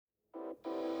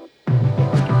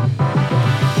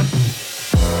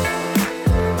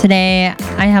Today,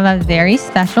 I have a very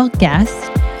special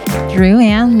guest, Drew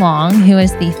Ann Long, who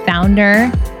is the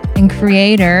founder and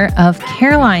creator of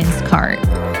Caroline's Cart.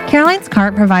 Caroline's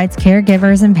Cart provides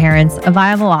caregivers and parents a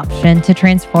viable option to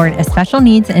transport a special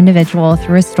needs individual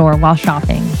through a store while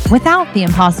shopping without the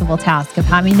impossible task of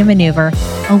having to maneuver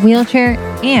a wheelchair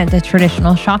and a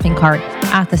traditional shopping cart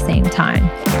at the same time.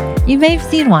 You may have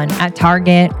seen one at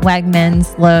Target,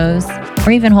 Wegmans, Lowe's,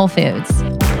 or even Whole Foods.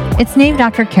 It's named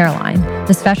after Caroline,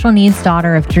 the special needs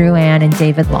daughter of Drew Ann and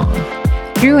David Long.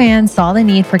 Drew Ann saw the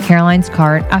need for Caroline's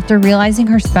Cart after realizing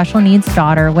her special needs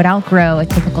daughter would outgrow a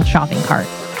typical shopping cart.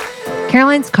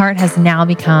 Caroline's Cart has now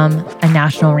become a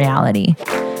national reality.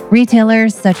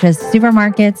 Retailers such as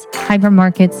supermarkets,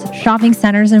 hypermarkets, shopping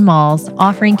centers, and malls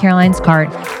offering Caroline's Cart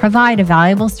provide a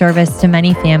valuable service to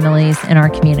many families in our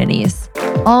communities.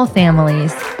 All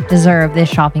families deserve this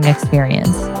shopping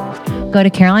experience. Go to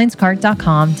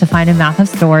carolinescart.com to find a map of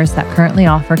stores that currently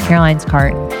offer Caroline's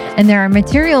Cart, and there are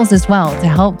materials as well to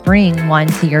help bring one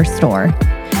to your store.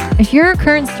 If you're a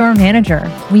current store manager,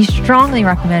 we strongly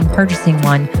recommend purchasing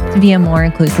one to be a more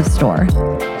inclusive store.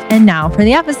 And now for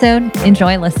the episode,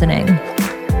 enjoy listening.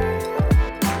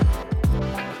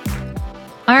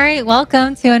 All right,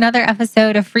 welcome to another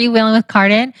episode of Freewheeling with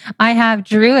Carden. I have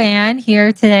Drew Ann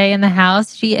here today in the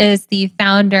house. She is the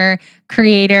founder,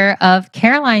 creator of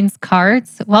Caroline's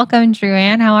Carts. Welcome, Drew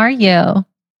Ann. How are you?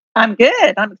 I'm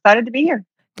good. I'm excited to be here.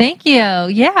 Thank you.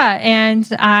 Yeah, and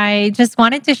I just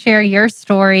wanted to share your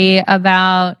story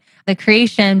about the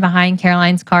creation behind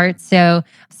Caroline's Carts. So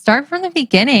start from the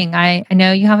beginning. I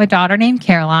know you have a daughter named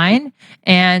Caroline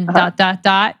and ...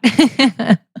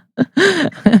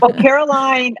 Well,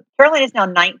 Caroline is now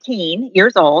 19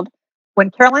 years old. When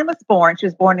Caroline was born, she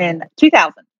was born in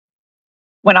 2000.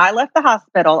 When I left the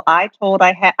hospital, I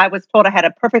was told I had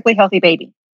a perfectly healthy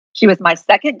baby. She was my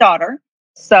second daughter.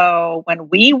 So when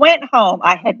we went home,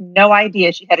 I had no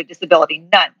idea she had a disability,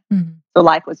 none. Mm-hmm. So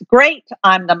life was great.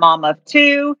 I'm the mom of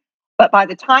two. But by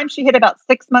the time she hit about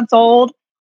 6 months old,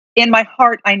 in my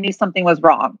heart, I knew something was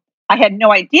wrong. I had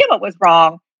no idea what was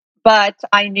wrong, but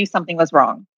I knew something was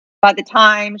wrong. By the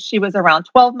time she was around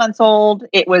 12 months old,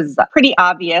 it was pretty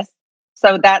obvious.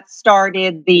 So that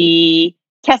started the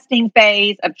testing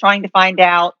phase of trying to find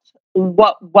out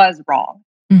what was wrong.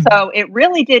 Mm-hmm. So it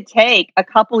really did take a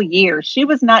couple years. She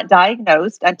was not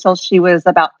diagnosed until she was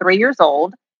about 3 years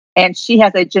old. And she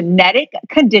has a genetic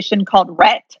condition called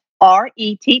Rett,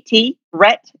 R-E-T-T,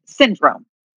 Rett syndrome.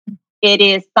 It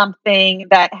is something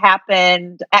that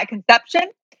happened at conception.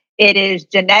 It is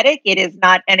genetic. It is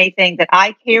not anything that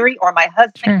I carry or my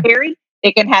husband carry.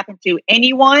 It can happen to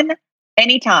anyone,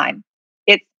 anytime.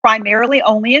 It's primarily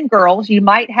only in girls. You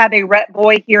might have a Rett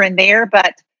boy here and there,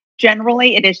 but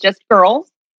generally it is just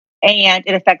girls. And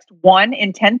it affects 1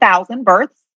 in 10,000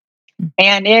 births.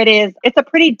 And it's a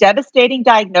pretty devastating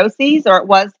diagnosis, or it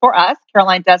was for us.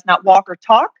 Caroline does not walk or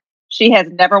talk. She has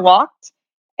never walked.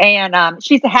 And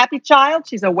she's a happy child.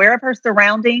 She's aware of her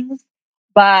surroundings,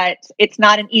 but it's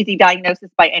not an easy diagnosis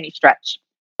by any stretch.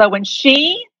 So when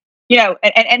she,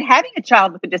 and having a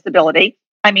child with a disability,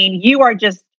 I mean,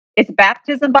 it's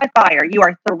baptism by fire. You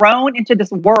are thrown into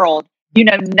this world you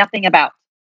know nothing about.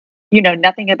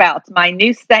 My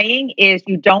new saying is,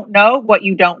 you don't know what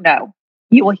you don't know.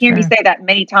 You will hear me say that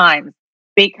many times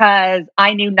because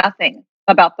I knew nothing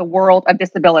about the world of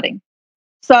disability.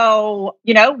 So,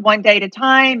 one day at a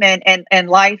time and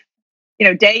life,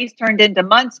 days turned into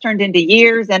months, turned into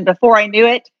years. And before I knew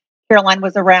it, Caroline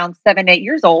was around 7, 8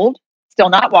 years old, still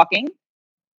not walking.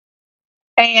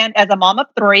 And as a mom of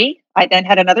 3, I then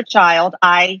had another child.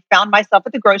 I found myself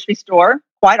at the grocery store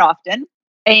quite often.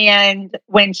 And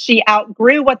when she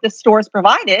outgrew what the stores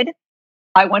provided,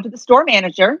 I went to the store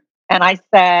manager and I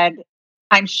said,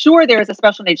 I'm sure there is a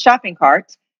special needs shopping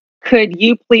cart. Could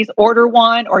you please order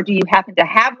one, or do you happen to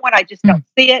have one? I just don't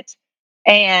see it.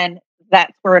 And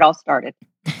that's where it all started.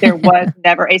 There was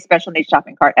never a special needs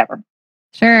shopping cart ever.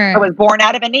 Sure. I was born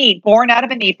out of a need for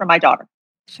my daughter.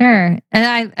 Sure.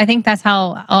 And I think that's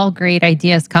how all great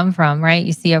ideas come from, right?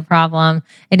 You see a problem,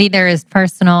 it either is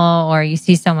personal or you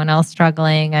see someone else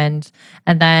struggling and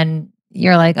then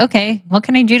you're like, okay, what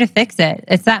can I do to fix it?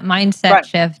 It's that mindset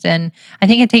shift. And I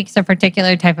think it takes a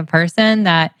particular type of person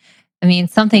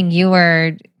something you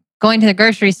were going to the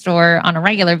grocery store on a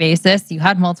regular basis, you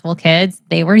had multiple kids,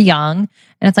 they were young.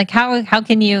 And it's like, how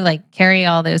can you carry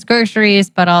all those groceries,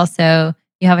 but also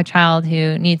you have a child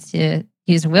who needs to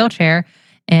use a wheelchair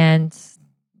and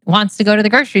wants to go to the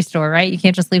grocery store, right? You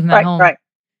can't just leave them at home. Right.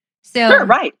 So,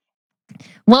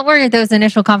 what were those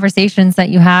initial conversations that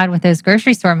you had with those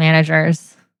grocery store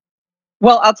managers?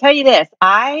 Well, I'll tell you this.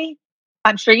 I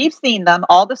I'm sure you've seen them.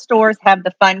 All the stores have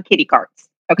the fun kitty carts.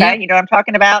 Okay. Yep. You know what I'm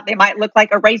talking about? They might look like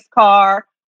a race car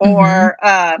Hmm. or,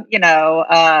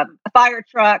 a fire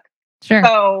truck. Sure.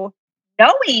 So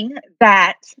knowing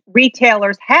that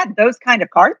retailers had those kind of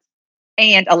carts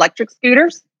and electric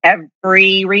scooters,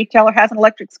 every retailer has an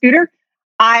electric scooter.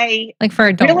 I Like for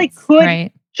really adults, could,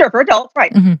 right? sure, for adults,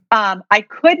 right. Hmm. I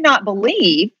could not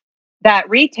believe that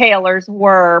retailers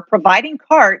were providing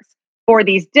carts for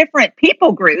these different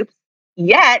people groups,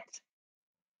 yet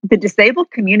the disabled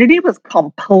community was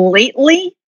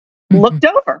completely Hmm. looked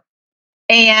over.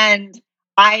 And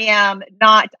I'm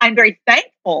very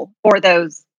thankful for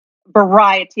those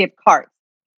variety of carts.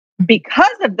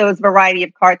 Because of those variety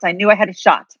of carts, I knew I had a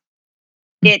shot.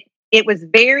 It was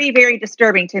very, very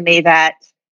disturbing to me that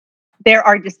there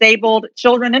are disabled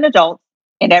children and adults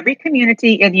in every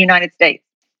community in the United States.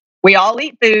 We all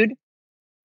eat food,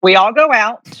 we all go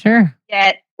out, Sure.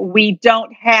 yet we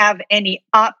don't have any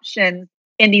options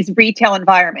in these retail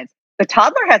environments. The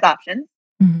toddler has options.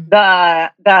 Hmm.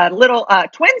 The little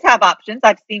twins have options.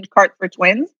 I've seen carts for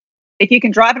twins. If you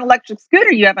can drive an electric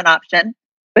scooter, you have an option.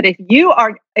 But if you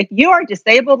are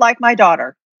disabled like my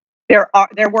daughter,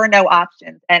 there were no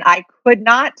options, and I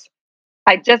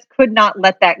just could not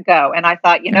let that go. And I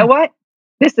thought, you know Sure. what,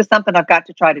 this is something I've got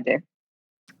to try to do.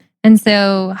 And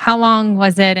so, how long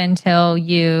was it until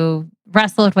you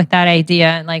wrestled with that idea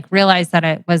and like realized that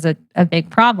it was a big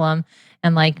problem?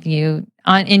 And like in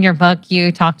your book,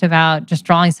 you talked about just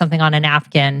drawing something on a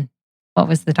napkin. What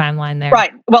was the timeline there?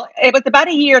 Right. Well, it was about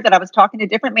a year that I was talking to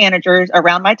different managers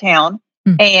around my town.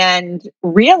 Hmm. And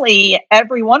really,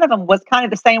 every one of them was kind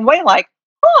of the same way, like,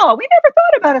 oh, we never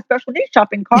thought about a special needs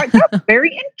shopping cart. That's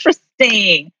very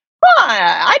interesting.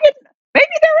 I didn't, maybe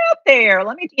they're out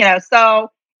there. So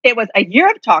it was a year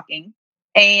of talking.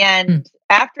 Hmm. And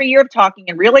after a year of talking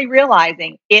and really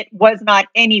realizing it was not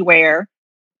anywhere,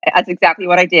 that's exactly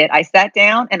what I did. I sat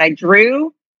down and I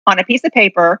drew on a piece of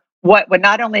paper what would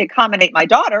not only accommodate my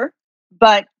daughter,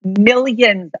 but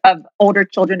millions of older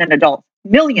children and adults.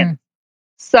 Millions. Sure.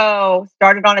 So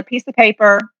started on a piece of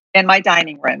paper in my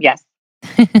dining room. Yes.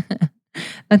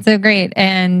 That's so great.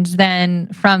 And then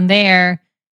from there,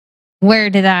 where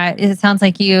did that? It sounds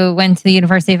like you went to the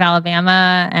University of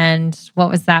Alabama, and what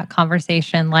was that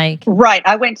conversation like? Right.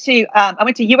 I went to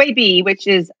UAB, which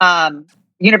is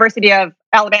University of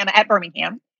Alabama at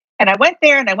Birmingham. And I went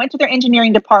there and I went to their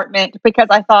engineering department because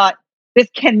I thought this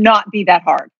cannot be that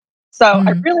hard. So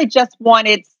I Mm, really just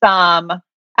wanted some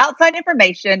outside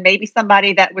information, maybe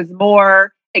somebody that was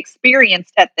more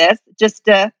experienced at this, just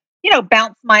to,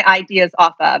 bounce my ideas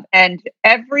off of. And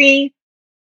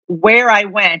where I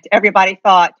went, everybody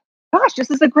thought, gosh, this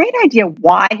is a great idea.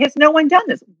 Why has no one done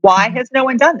this? Why mhm, has no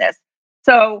one done this?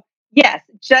 So, yes,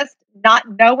 just not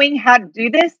knowing how to do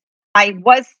this, I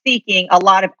was seeking a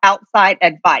lot of outside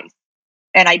advice.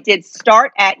 And I did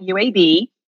start at UAB.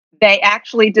 They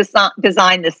actually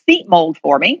designed the seat mold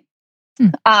for me,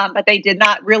 mm. but they did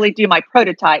not really do my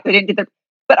prototype. They didn't do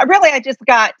I just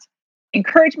got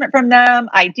encouragement from them,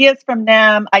 ideas from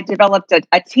them. I developed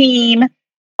a team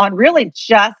on really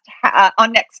just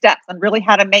on next steps on really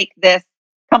how to make this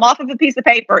come off of a piece of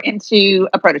paper into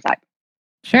a prototype.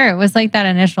 Sure, it was like that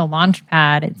initial launch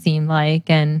pad, it seemed like.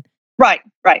 And Right,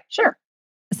 right, sure.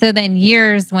 so then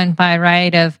years went by,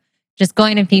 right? Of just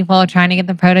going to people, trying to get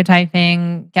the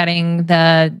prototyping, getting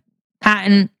the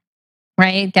patent,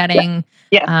 right? Yeah, Getting,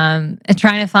 yeah.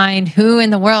 trying to find who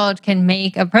in the world can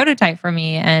make a prototype for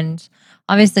me. And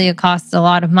obviously it costs a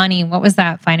lot of money. What was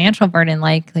that financial burden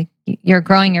like? Like you're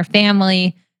growing your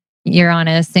family, you're on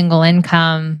a single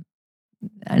income.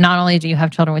 Not only do you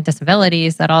have children with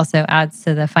disabilities, that also adds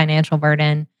to the financial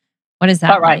burden. What is All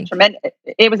that right. like? Tremendous.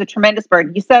 It was a tremendous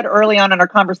burden. You said early on in our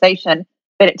conversation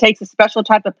that it takes a special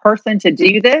type of person to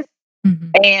do this. Mhm.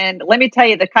 And let me tell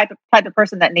you the type of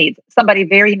person that needs somebody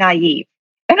very naive.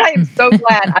 And I am so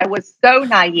glad I was so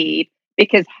naive,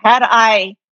 because had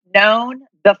I known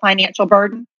the financial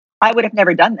burden, I would have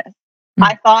never done this.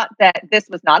 I thought that this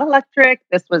was not electric.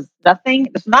 This was nothing.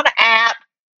 This was not an app.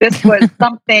 This was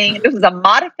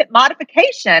a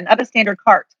modification of a standard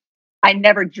cart. I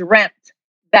never dreamt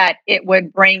that it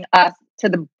would bring us to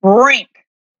the brink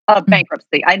of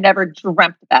bankruptcy. I never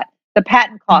dreamt that. The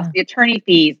patent costs, Yeah. the attorney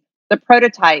fees, the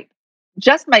prototype.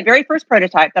 Just my very first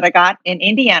prototype that I got in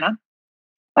Indiana,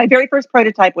 my very first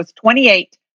prototype was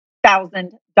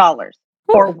 $28,000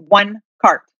 for Whew. one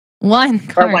cart, One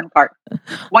or cart. one cart,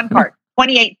 one cart,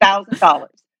 $28,000.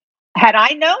 Had I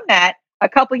known that a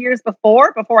couple years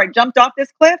before I jumped off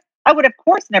this cliff, I would, of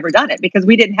course, never done it, because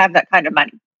we didn't have that kind of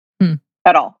money Hmm.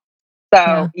 at all.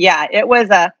 Yeah. So,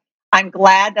 yeah, I'm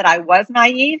glad that I was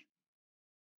naive.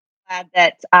 glad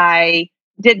that I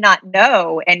did not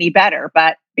know any better,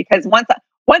 but because once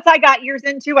I got years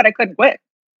into it, I couldn't quit.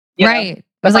 You know, Right. It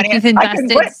the was like money, you've I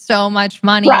couldn't invested quit. so much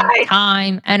money, Right.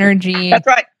 time, energy. That's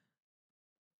right.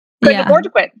 Couldn't Yeah. afford to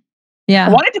quit. I Yeah.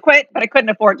 wanted to quit, but I couldn't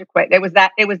afford to quit. It was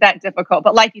that difficult.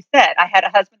 But like you said, I had a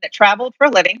husband that traveled for a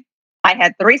living. I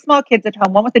had 3 small kids at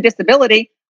home, one with a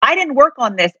disability. I didn't work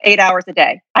on this 8 hours a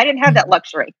day. I didn't have that Mm,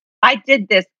 luxury. I did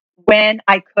this when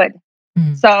I could.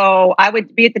 mm. So I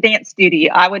would be at the dance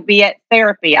studio. I would be at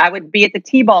therapy. I would be at the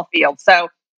T-ball field. So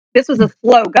this was a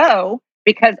slow go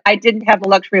because I didn't have the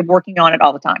luxury of working on it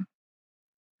all the time.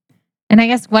 And I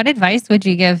guess what advice would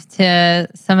you give to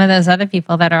some of those other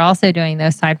people that are also doing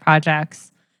those side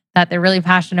projects that they're really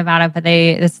passionate about it, but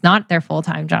it's not their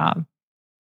full-time job?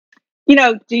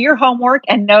 Do your homework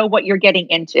and know what you're getting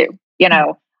into.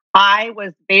 Mm, I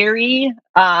was very,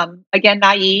 again,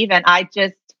 naive, and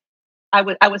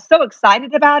I was so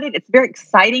excited about it. It's very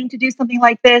exciting to do something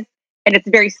like this, and it's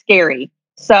very scary.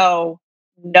 So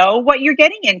know what you're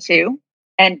getting into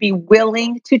and be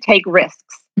willing to take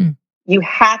risks. mm. You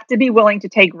have to be willing to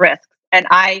take risks. And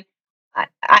I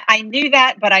knew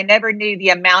that, but I never knew the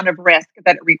amount of risk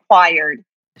that it required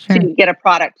to Sure. get a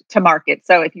product to market.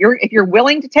 So if you're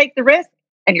willing to take the risk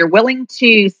and you're willing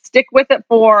to stick with it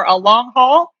for a long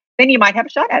haul, then you might have a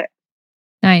shot at it.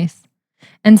 Nice.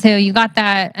 And so you got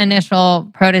that initial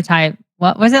prototype.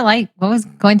 What was it like? What was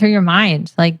going through your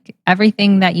mind? Like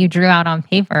everything that you drew out on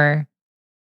paper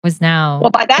was Well, now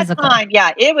by that physical. time,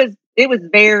 yeah, it was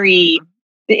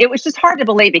just hard to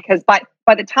believe because by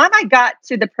the time I got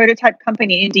to the prototype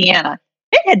company in Indiana,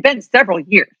 it had been several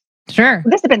years. Sure.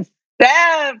 This had been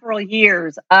several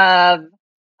years of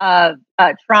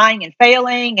trying and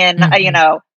failing, and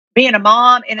Hmm. being a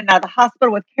mom in and out of the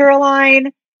hospital with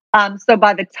Caroline. So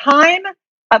by the time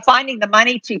of finding the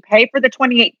money to pay for the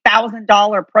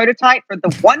 $28,000 prototype for the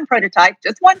one prototype,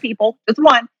 just one, people, just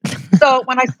one. So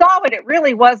when I saw it, it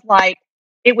really was like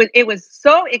it was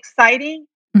so exciting,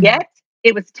 Mhm. yet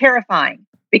it was terrifying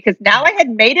because now I had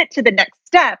made it to the next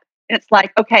step, and it's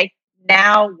like, okay,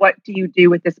 now what do you do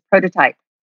with this prototype?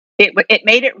 It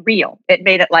made it real. It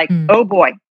made it like, Mm. oh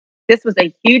boy, this was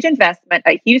a huge investment,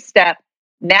 a huge step.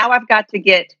 Now I've got to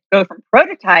go from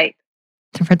prototype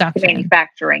To to production.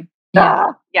 manufacturing.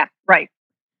 Yeah. Yeah, right.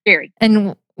 Scary.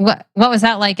 And what was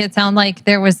that like? It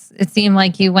seemed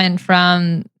like you went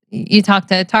from you talked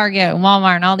to Target,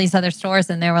 Walmart, and all these other stores,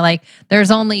 and they were like,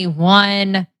 there's only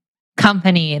one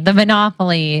company, the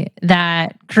monopoly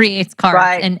that creates carts,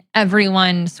 Right. and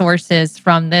everyone sources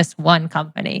from this one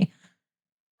company.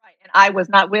 Right. And I was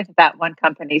not with that one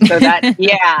company. So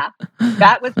yeah,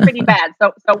 that was pretty bad.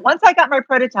 So once I got my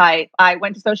prototype, I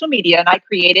went to social media and I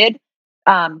created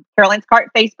Caroline's Cart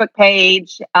Facebook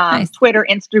page, Nice. Twitter,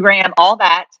 Instagram, all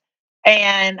that.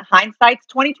 And hindsight's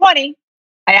 2020.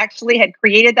 I actually had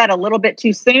created that a little bit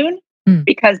too soon Mm.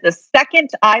 because the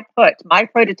second I put my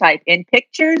prototype in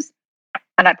pictures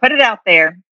and I put it out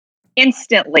there,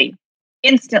 instantly,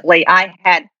 instantly, I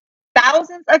had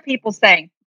thousands of people saying,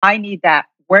 I need that.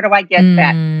 Where do I get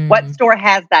that? What Mm. store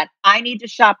has that? I need to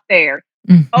shop there.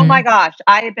 Oh my Mhm. gosh,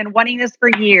 I have been wanting this for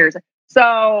years.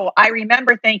 So I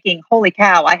remember thinking, holy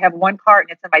cow, I have one cart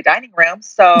and it's in my dining room.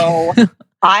 So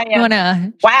I You am, want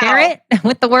to share wow. it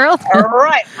with the world? All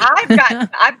right.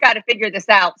 I've got to figure this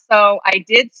out. So I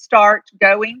did start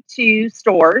going to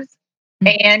stores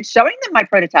Mm. and showing them my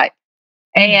prototype.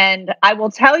 Mm. And I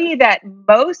will tell you that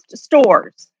most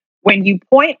stores, when you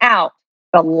point out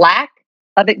the lack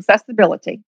of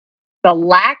accessibility, the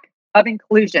lack of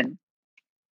inclusion,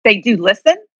 they do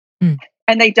listen Mm.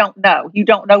 and they don't know. You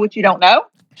don't know what you don't know.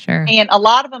 Sure. And a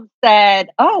lot of them said,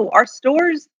 "Oh, our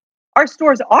stores are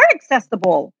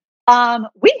accessible.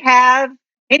 We have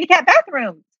handicap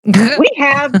bathrooms. We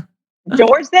have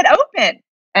doors that open."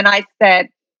 And I said,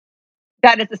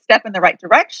 that is a step in the right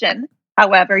direction.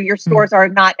 However, your Mm. stores are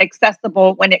not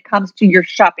accessible when it comes to your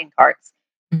shopping carts.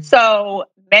 Mm. So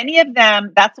many of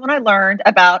them, that's when I learned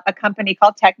about a company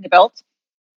called Technibuilt,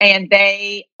 and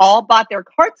they all bought their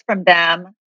carts from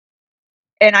them.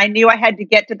 And I knew I had to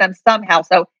get to them somehow.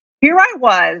 So here I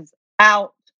was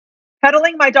out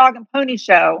pedaling my dog and pony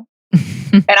show,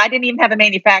 and I didn't even have a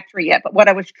manufacturer yet. But what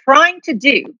I was trying to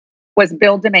do was Mm.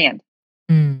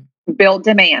 build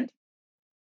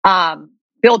demand.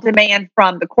 Build demand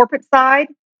from the corporate side,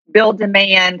 build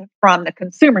demand from the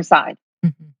consumer side.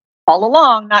 Mhm. All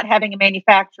along, not having a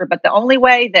manufacturer, but the only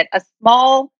way that a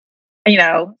small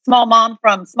mom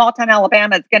from small town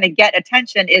Alabama is going to get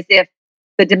attention is if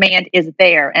the demand is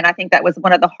there. And I think that was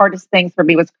one of the hardest things for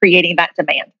me was creating that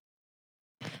demand.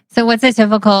 So, what's a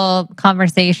typical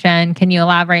conversation? Can you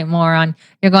elaborate more on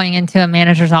you're going into a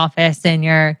manager's office and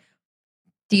you're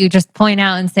do you just point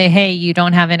out and say, "Hey, you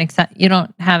don't have you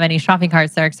don't have any shopping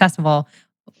carts that are accessible,"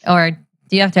 or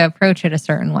do you have to approach it a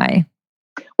certain way?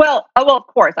 Well, of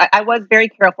course, I was very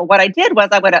careful. What I did was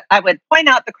I would point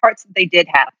out the carts that they did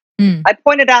have. Mm, I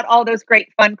pointed out all those great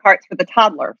fun carts for the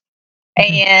toddler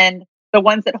mhm, and the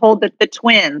ones that hold the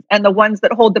twins and the ones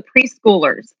that hold the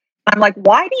preschoolers. I'm like,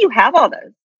 why do you have all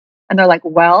those? And they're like,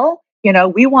 well,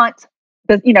 we want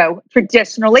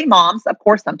traditionally moms, of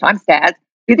course, sometimes dads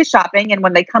do the shopping. And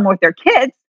when they come with their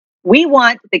kids, we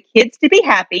want the kids to be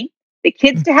happy, the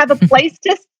kids mm. to have a place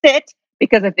to sit,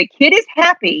 because if the kid is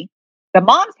happy, the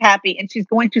mom's happy and she's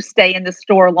going to stay in the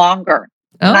store longer.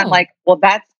 And I'm Oh. like, well,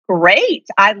 that's great.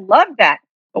 I love that.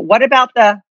 But what about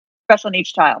the special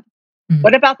needs child? Mm,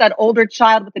 What about that older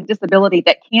child with a disability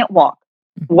that can't walk?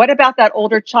 mm, What about that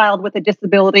older child with a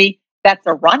disability that's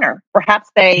a runner? Perhaps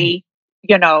mm,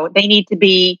 they need to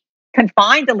be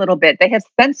confined a little bit. They have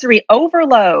sensory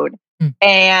overload. mm.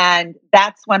 And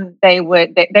that's when they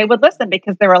would listen,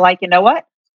 because they were like, you know what?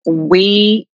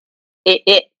 We it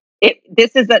it,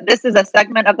 this is a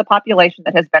segment of the population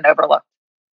that has been overlooked.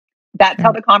 That's how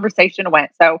Sure. the conversation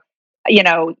went. So, you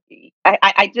know,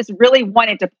 I just really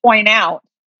wanted to point out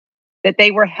that they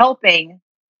were helping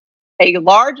a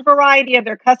large variety of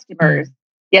their customers, Mm.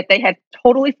 yet they had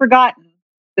totally forgotten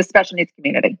the special needs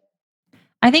community.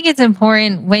 I think it's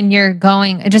important when you're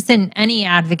going just in any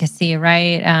advocacy,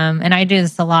 right? And I do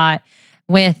this a lot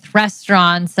with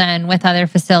restaurants and with other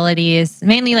facilities,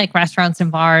 mainly like restaurants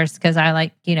and bars, because I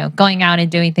like, going out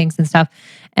and doing things and stuff.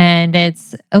 And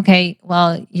it's okay,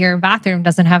 well, your bathroom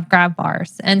doesn't have grab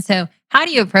bars. And so, how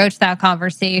do you approach that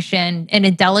conversation in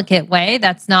a delicate way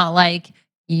that's not like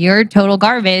you're total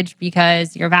garbage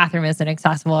because your bathroom isn't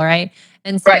accessible, right?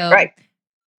 And Right, so, right.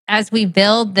 as we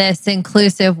build this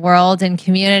inclusive world and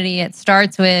community, it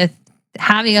starts with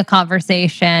having a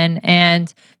conversation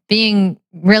and being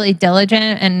really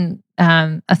diligent and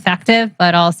effective,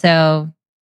 but also,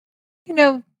 you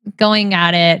know, going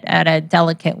at it at a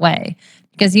delicate way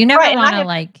because you never Right. And want I to have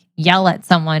like yell at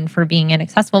someone for being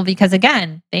inaccessible because,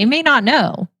 again, they may not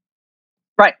know.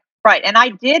 right, right. And I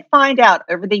did find out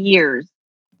over the years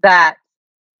that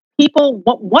people,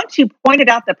 once you pointed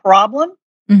out the problem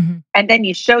Mhm. and then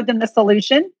you showed them the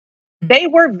solution, they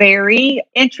were very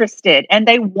interested and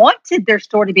they wanted their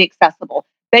store to be accessible.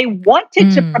 They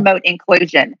wanted to Mm, promote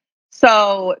inclusion.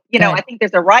 So, I good. think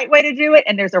there's a right way to do it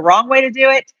and there's a wrong way to do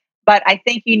it. But I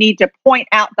think you need to point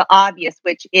out the obvious,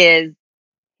 which is,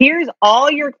 here's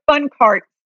all your fun carts.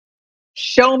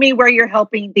 Show me where you're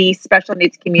helping the special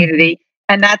needs Mhm. community.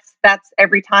 And that's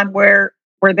every time where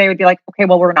they would be like, okay,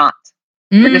 well, we're not.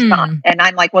 We're just not. Mm, And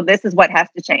I'm like, well, this is what has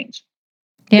to change.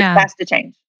 This yeah. has to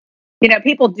change.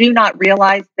 People do not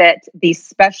realize that the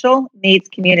special needs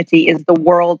community is the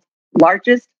world's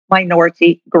largest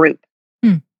minority group.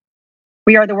 Hmm,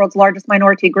 We are the world's largest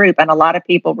minority group, and a lot of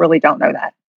people really don't know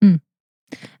that. hmm.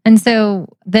 And so,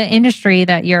 the industry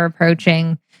that you're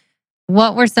approaching,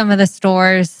 what were some of the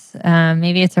stores?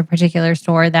 Maybe it's a particular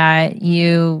store that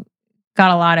you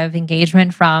got a lot of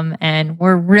engagement from and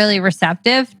were really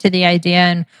receptive to the idea.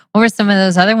 And what were some of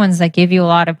those other ones that gave you a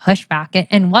lot of pushback?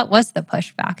 And what was the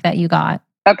pushback that you got?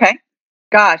 Okay.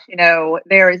 Gosh,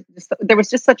 there was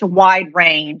just such a wide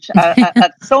range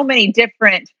of so many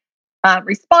different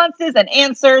responses and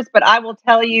answers. But I will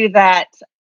tell you that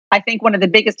I think one of the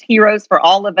biggest heroes for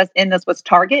all of us in this was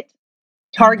Target.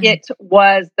 Mhm. Target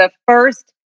was the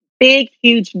first big,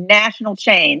 huge national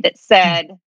chain that Mm.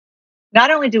 said,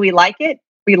 not only do we like it,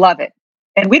 we love it.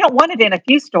 And we don't want it in a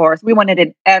few stores, we want it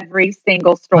in every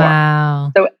single store.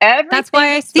 Wow. So every That's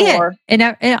why I single see it. store, And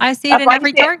I see it that's in why you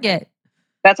every see it. Target.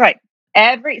 That's right.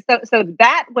 So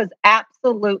that was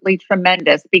absolutely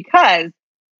tremendous, because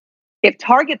if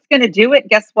Target's going to do it,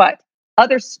 guess what?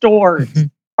 Other stores Mhm.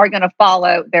 are going to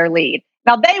follow their lead.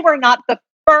 Now, they were not the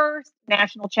first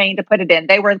national chain to put it in.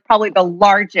 They were probably the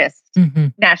largest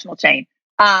Mhm. national chain.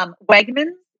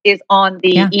 Wegmans is on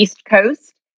the Yeah. East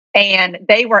Coast, and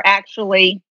they were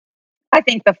actually, I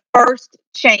think, the first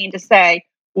chain to say,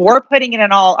 we're putting it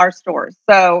in all our stores.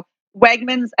 So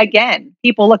Wegmans, again,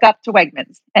 people look up to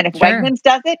Wegmans. And if Sure. Wegmans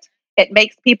does it, it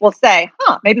makes people say,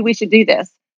 maybe we should do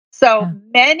this. So Yeah.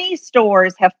 many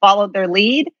stores have followed their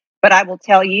lead, but I will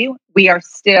tell you, we are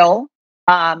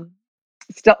um,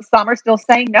 still, some are still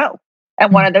saying no.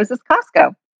 And one Mm. of those is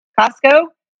Costco. Costco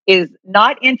is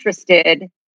not interested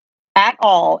at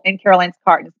all in Caroline's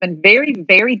cart. It's been very,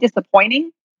 very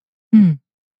disappointing. Mm.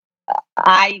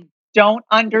 I don't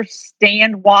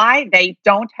understand why. They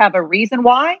don't have a reason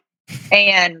why.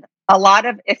 And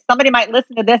if somebody might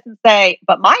listen to this and say,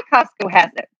 but my Costco has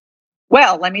it.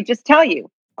 Well, let me just tell you,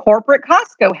 corporate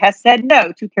Costco has said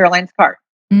no to Caroline's cart.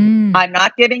 Mm. I'm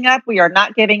not giving up. We are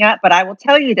not giving up. But I will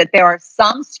tell you that there are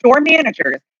some store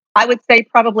managers, I would say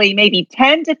probably maybe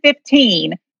 10 to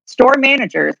 15 store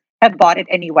managers have bought it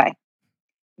anyway.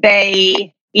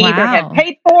 They either have Wow.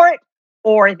 paid for it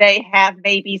or they have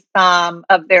maybe some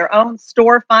of their own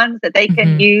store funds that they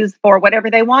can Hmm. use for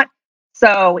whatever they want.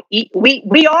 So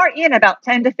we are in about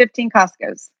 10 to 15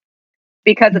 Costco's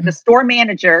because of the Hmm. store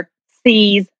manager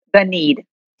sees the need,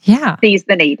 Yeah. sees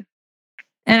the need.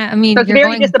 And I So mean, it's you're very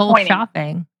going bulk disappointing.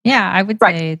 shopping. Yeah, I would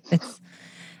Right. say it's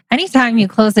anytime you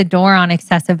close the door on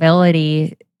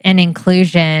accessibility and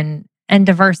inclusion and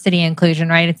diversity inclusion,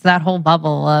 right? It's that whole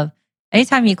bubble of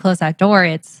anytime you close that door,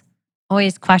 it's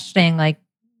always questioning, like,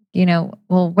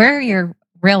 well, where are your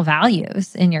real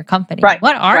values in your company? Right.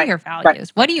 What are Right. your Right.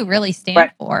 values? What do you really stand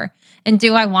Right. for? And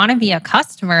do I want to be a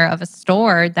customer of a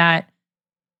store that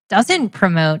doesn't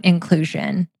promote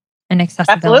inclusion and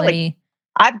Absolutely. accessibility?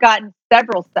 I've gotten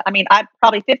several, I mean, I've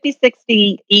probably 50,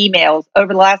 60 emails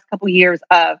over the last couple of years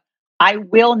of, I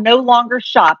will no longer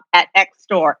shop at X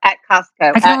store, at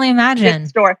Costco, I can at only this imagine.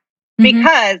 store, Hmm.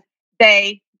 because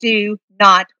they do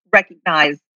not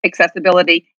recognize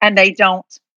accessibility and they don't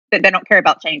care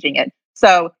about changing it.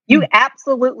 So you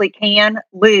absolutely can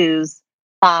lose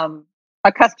um,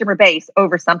 a customer base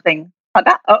over something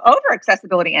about over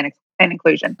accessibility and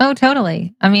inclusion. Oh,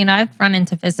 totally. I mean, I've run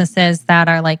into businesses that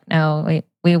are like, no,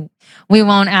 we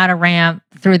won't add a ramp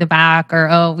through the back, or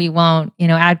oh, we won't,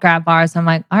 add grab bars. I'm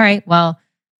like, all right, well,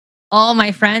 all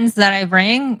my friends that I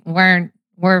bring we're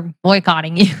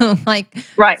boycotting you. Like,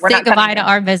 Right. We're say not coming goodbye to in.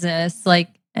 our business. Like,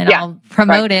 and Yeah. I'll Right.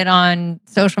 promote it on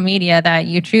social media that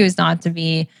you choose not to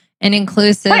be an Right.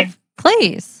 inclusive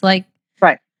place. Like,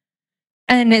 Right.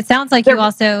 and it sounds like you There,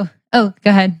 also, oh, go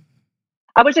ahead.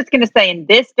 I was just going to say, in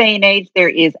this day and age, there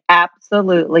is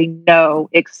absolutely no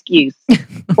excuse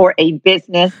for a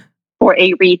business, for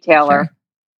a retailer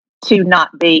Sure. to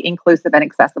not be inclusive and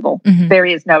accessible. Mhm. There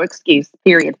is no excuse,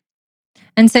 period.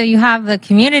 And so you have the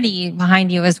community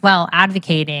behind you as well,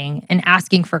 advocating and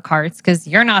asking for carts, because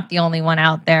you're not the only one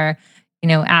out there,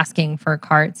 asking for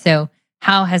carts. So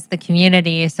how has the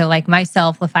community, so like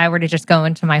myself, if I were to just go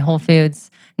into my Whole Foods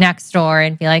next door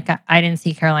and be like, I didn't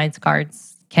see Caroline's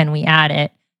carts, can we add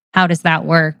it? How does that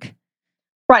work?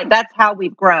 Right. That's how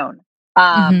we've grown.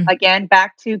 Hmm. Again,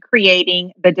 back to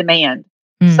creating the demand.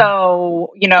 Mm.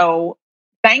 So,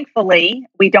 thankfully,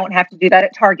 we don't have to do that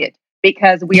at Target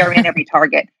because we are in every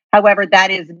Target. However,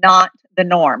 that is not the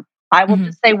norm. I will Hmm.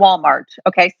 just say Walmart.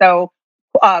 Okay. So,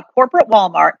 corporate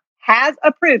Walmart has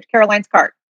approved Caroline's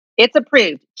cart. It's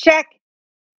approved. Check.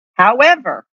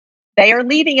 However, they are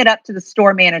leaving it up to the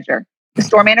store manager. The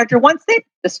store manager wants it,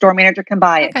 the store manager can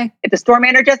buy it. Okay. If the store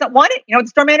manager doesn't want it, you know what the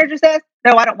store manager says?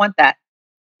 No, I don't want that.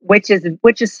 Which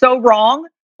is so wrong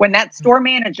when that store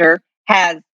manager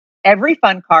has every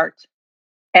fun cart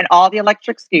and all the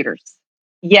electric scooters.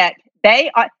 Yet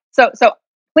they are so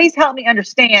please help me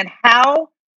understand how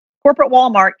corporate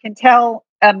Walmart can tell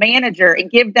a manager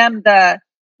and give them the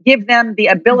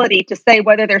ability to say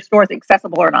whether their store is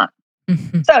accessible or not.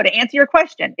 Mhm. So, to answer your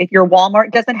question, if your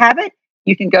Walmart doesn't have it,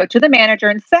 you can go to the manager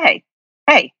and say,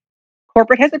 hey,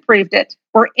 corporate has approved it.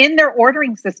 We're in their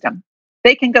ordering system.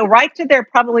 They can go right to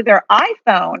probably their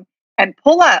iPhone and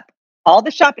pull up all the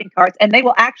shopping carts, and they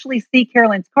will actually see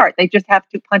Caroline's cart. They just have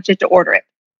to punch it to order it.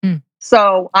 Mm.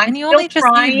 So I'm And you still only just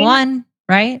need trying. one,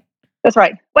 right? That's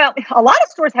right. Well, a lot of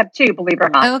stores have two, believe it or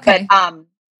not. Oh, But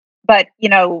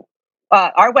okay.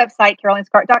 our website,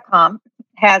 carolinescart.com,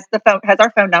 has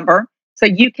our phone number. So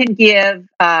you can give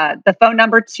the phone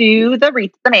number to the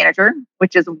manager,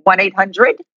 which is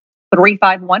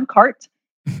 1-800-351-CART.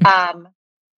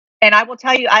 And I will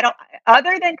tell you, I don't,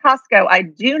 other than Costco, I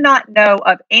do not know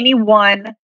of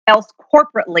anyone else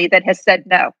corporately that has said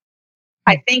no.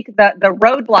 I think the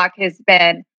roadblock has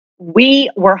been, we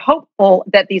were hopeful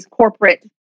that these corporate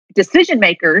decision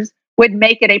makers would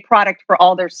make it a product for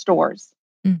all their stores.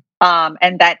 Mm.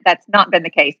 And that's not been the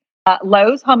case.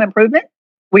 Lowe's Home Improvement,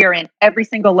 we are in every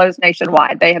single Lowe's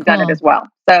nationwide. They have done it Cool. as well.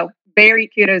 So very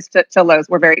kudos to Lowe's.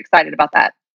 We're very excited about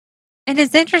that. And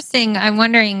it's interesting. I'm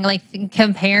wondering, like,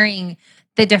 comparing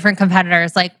the different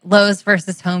competitors, like Lowe's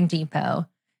versus Home Depot,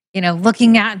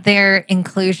 looking at their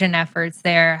inclusion efforts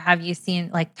there. Have you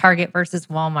seen like Target versus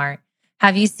Walmart?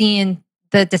 Have you seen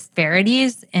the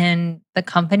disparities in the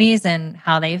companies and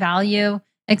how they value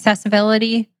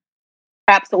accessibility?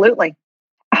 Absolutely.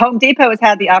 Home Depot has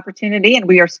had the opportunity, and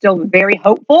we are still very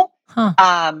hopeful. Huh.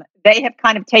 They have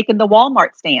kind of taken the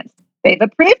Walmart stance. They've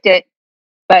approved it,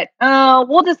 but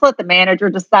we'll just let the manager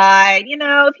decide.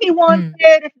 If he wants Mm.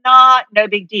 it, if not, no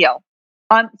big deal.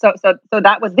 So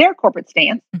that was their corporate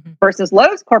stance Mhm. versus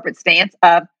Lowe's corporate stance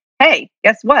of, hey,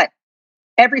 guess what?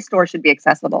 Every store should be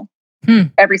accessible. Hmm.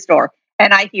 Every store.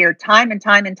 And I hear time and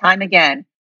time and time again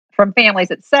from families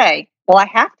that say, well, I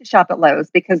have to shop at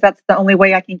Lowe's because that's the only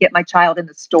way I can get my child in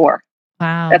the store.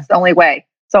 Wow. That's the only way.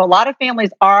 So a lot of families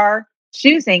are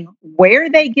choosing where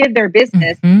they give their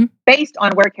business Mhm. based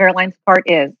on where Caroline's Cart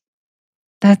is.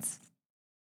 That's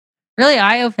really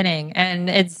eye-opening, and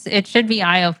it should be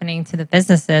eye-opening to the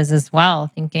businesses as well,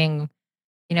 thinking,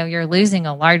 you're losing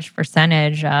a large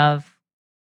percentage of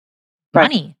Right,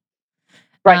 money.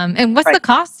 right, And what's right. the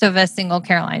cost of a single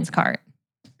Caroline's cart?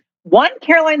 One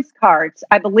Caroline's Cart,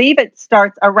 I believe it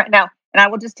starts around now, and I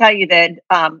will just tell you that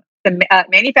the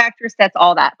manufacturer sets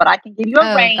all that, but I can give you a Oh,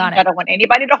 got range. I it. don't want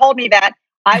anybody to hold me that.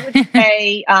 I would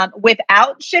say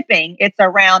without shipping, it's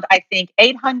around I think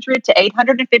 $800 to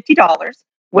 $850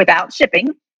 without shipping.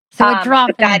 So a drop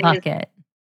But in the that is bucket.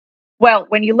 well,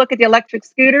 when you look at the electric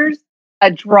scooters, a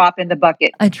drop in the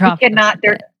bucket. A You drop in the cannot.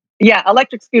 They're bucket. yeah,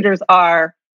 electric scooters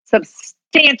are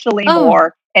substantially Oh,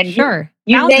 more, and sure.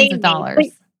 you Thousands of name me.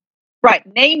 dollars. Right.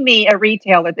 Name me a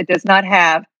retailer that does not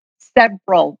have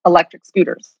several electric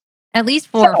scooters. At least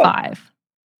 4 or So 5.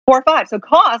 4 or 5. So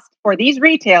cost for these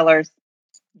retailers,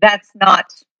 that's not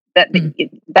that Hmm.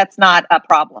 that's not a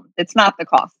problem. It's not the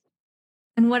cost.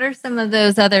 And what are some of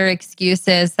those other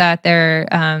excuses that they're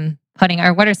putting,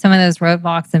 or what are some of those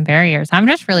roadblocks and barriers? I'm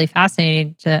just really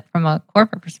fascinated from a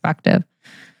corporate perspective,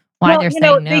 why Well, they're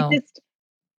saying they no. just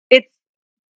it's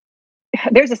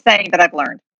there's a saying that I've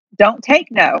learned. Don't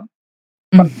take no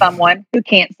from Mm. someone who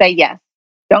can't say yes.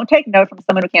 Don't take no from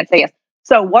someone who can't say yes.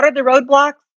 So what are the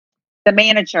roadblocks? The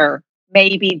manager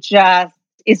maybe just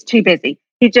is too busy.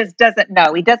 He just doesn't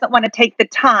know. He doesn't want to take the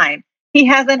time. He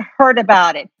hasn't heard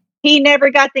about it. He never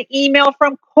got the email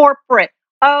from corporate.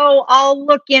 Oh, I'll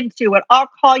look into it. I'll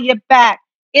call you back.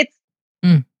 It's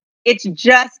Mm. it's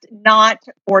just not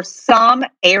for some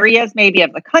areas maybe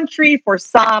of the country, for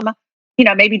some,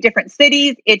 maybe different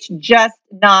cities, it's just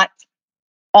not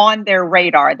on their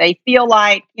radar. They feel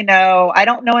like, I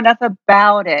don't know enough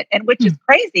about it, and which is Mm.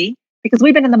 crazy because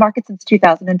we've been in the market since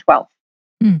 2012.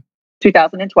 Mm.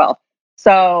 2012.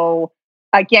 So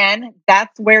again,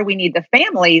 that's where we need the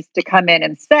families to come in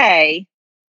and say,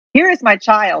 here is my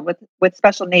child with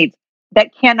special needs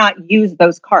that cannot use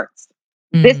those carts.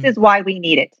 This Mm. is why we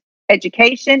need it.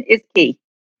 Education is key.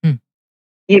 Mm.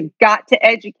 You've got to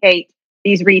educate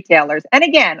these retailers. And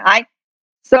again,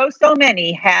 so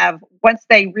many have, once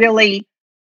they really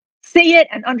see it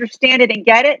and understand it and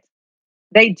get it,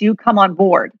 they do come on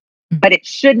board. Mm. But it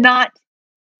should not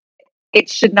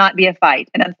be a fight.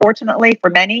 And unfortunately for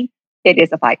many, it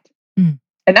is a fight. Mm.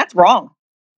 And that's wrong.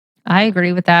 I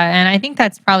agree with that. And I think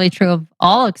that's probably true of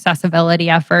all accessibility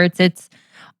efforts. It's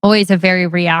always a very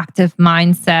reactive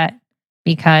mindset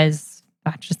because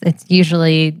it's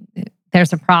usually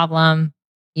there's a problem,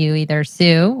 you either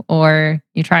sue or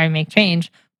you try and make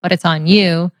change, but it's on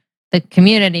you, the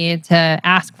community, to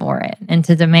ask for it and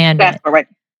to demand That's it. right.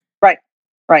 Right.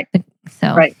 Right.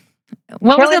 So, Right.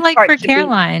 what was it Caroline's like cart for should be.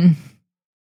 Caroline?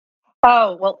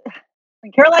 Oh, well,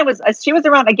 when Caroline she was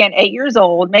around again 8 years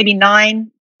old, maybe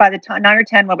 9 or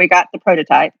 10 when we got the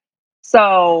prototype.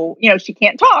 So, she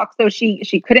can't talk. So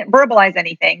she couldn't verbalize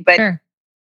anything, but Sure.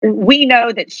 we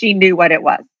know that she knew what it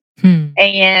was. Hmm.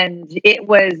 And it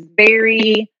was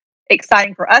very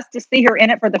exciting for us to see her in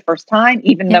it for the first time,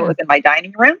 even though it Yeah. was in my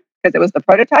dining room because it was the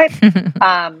prototype.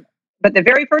 But the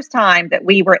very first time that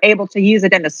we were able to use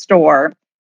it in a store,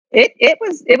 it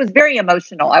was very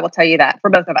emotional. I will tell you that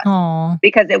for both of us Oh,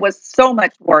 because it was so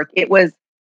much work. It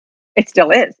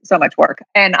still is so much work,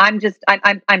 and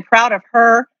I'm proud of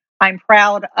her. I'm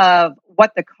proud of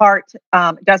what the cart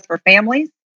does for families,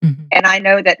 and I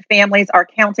know that families are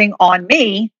counting on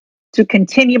me to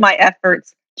continue my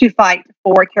efforts to fight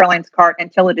for Caroline's Cart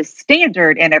until it is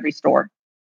standard in every store.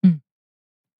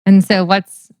 and so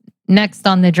what's next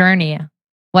on the journey?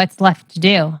 What's left to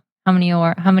do? How many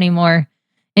more Well,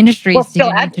 industries do still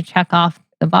you need to check off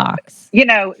the box?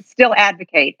 still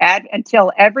advocate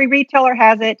until every retailer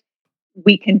has it.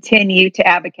 We continue to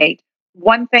advocate.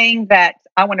 One thing that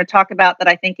I want to talk about that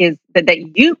I think is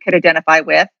that you could identify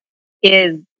with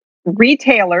is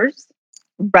retailers,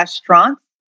 restaurants,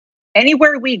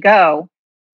 anywhere we go,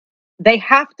 they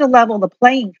have to level the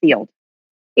playing field.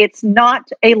 It's not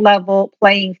a level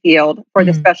playing field for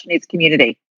the Mm. special needs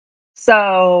community.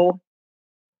 So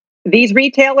these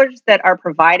retailers that are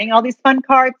providing all these fun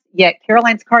cards, yet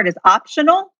Caroline's Cart is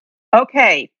optional.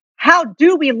 Okay, how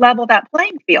do we level that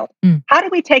playing field? Mm. How do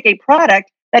we take a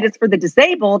product that is for the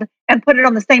disabled and put it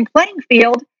on the same playing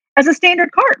field as a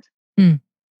standard cart? Mm.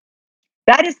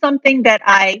 That is something that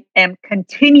I am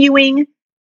continuing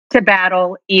to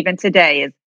battle even today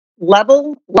is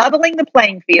leveling the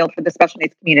playing field for the special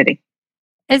needs community.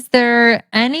 Is there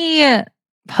any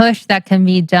push that can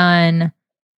be done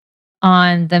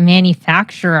on the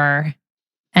manufacturer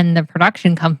and the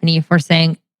production company for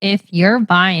saying, if you're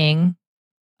buying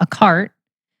a cart,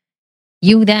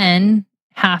 you then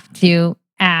have to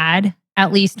add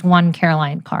at least one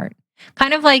Caroline cart?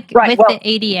 Kind of like Right. with Well, the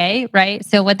ADA, right?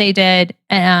 So what they did,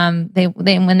 they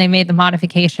when they made the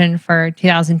modification for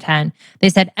 2010, they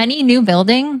said any new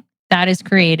building that is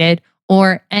created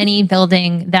or any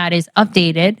building that is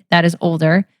updated, that is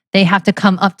older, they have to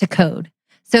come up to code.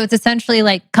 So it's essentially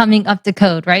like coming up to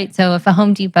code, right? So if a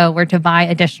Home Depot were to buy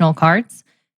additional carts,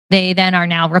 they then are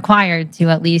now required to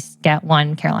at least get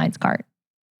one Caroline's cart.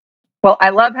 well, I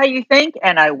love how you think,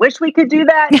 and I wish we could do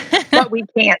that, but we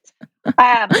can't.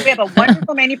 We have a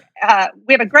wonderful we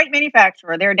have a great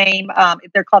manufacturer. Their name,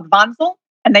 they're called Vonzel,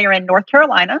 and they are in North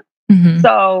Carolina. Mhm.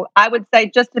 So I would say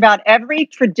just about every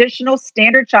traditional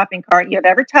standard shopping cart you have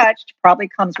ever touched probably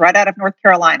comes right out of North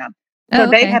Carolina. So Oh,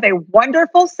 they okay. have a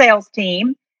wonderful sales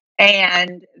team,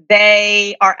 and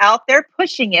they are out there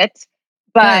pushing it.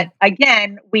 But Good.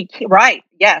 again, right,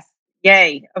 yes,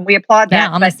 yay, and we applaud Yeah,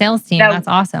 that. on the But sales team. no, That's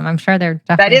awesome. I'm sure they're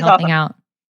that definitely is helping awesome. out.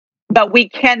 But we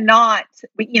cannot,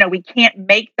 we can't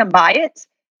make them buy it.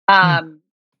 Mm.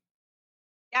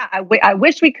 Yeah, I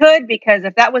wish we could, because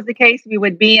if that was the case, we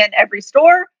would be in every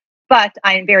store. But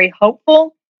I am very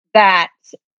hopeful that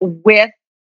with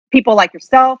people like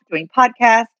yourself doing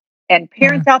podcasts and Yeah.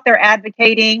 parents out there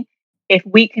advocating, if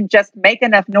we can just make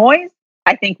enough noise,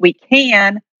 I think we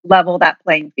can level that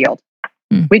playing field.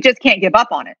 Mm. We just can't give up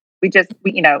on it.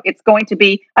 It's going to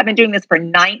be, I've been doing this for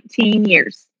 19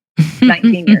 years.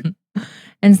 19 years.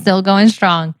 And still going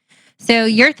strong. So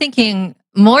you're thinking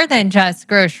more than just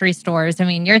grocery stores. I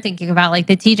mean, you're thinking about like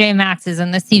the TJ Maxx's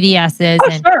and the CVS's Oh,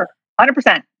 and sure. 100%.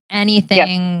 Yes.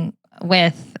 anything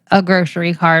with a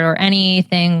grocery cart or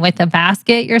anything with a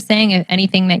basket. You're saying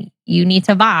anything that you need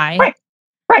to buy. Right.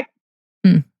 Right.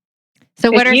 Hmm.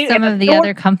 So what are If some a of the store,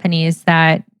 other companies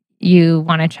that you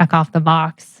want to check off the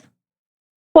box?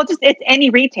 well, just it's any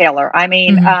retailer. I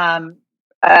mean, Mhm.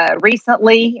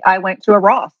 recently I went to a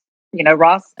Ross.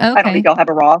 Ross. I don't know if Okay. y'all have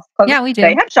a Ross. Yeah, we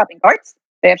They do. have shopping carts.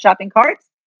 They have shopping carts.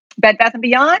 Bed Bath and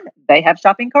Beyond. They have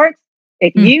shopping carts.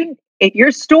 Hmm. If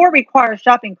your store requires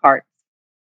shopping carts,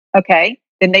 okay,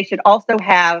 then they should also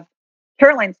have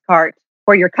Caroline's cart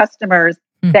for your customers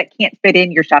Hmm. that can't fit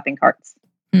in your shopping carts.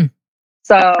 Hmm.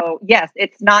 So yes,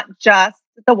 it's not just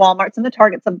the Walmarts and the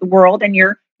Targets of the world and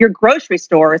your grocery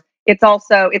stores. It's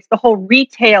the whole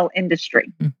retail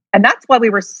industry. Hmm. And that's why we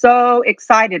were so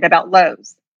excited about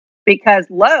Lowe's, because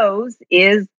Lowe's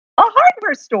is a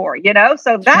hardware store,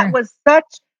 So Sure. that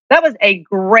was a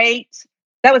great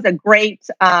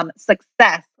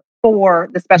success for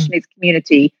the Hmm. special needs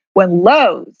community when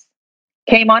Lowe's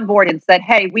came on board and said,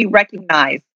 "Hey, we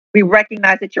recognize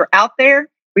that you're out there.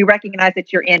 We recognize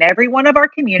that you're in every one of our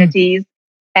Hmm. communities,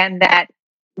 and that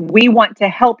we want to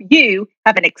help you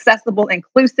have an accessible,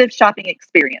 inclusive shopping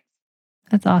experience."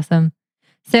 That's awesome.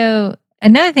 So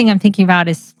another thing I'm thinking about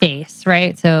is space,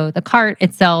 right? So the cart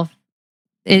itself,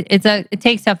 it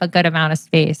takes up a good amount of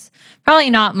space. Probably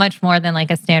not much more than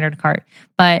like a standard cart.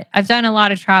 But I've done a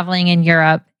lot of traveling in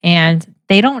Europe, and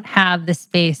they don't have the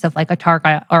space of like a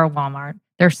Target or a Walmart.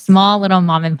 They're small little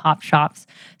mom and pop shops.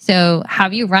 So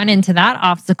have you run into that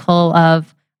obstacle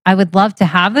of, I would love to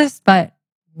have this, but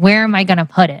where am I going to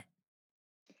put it?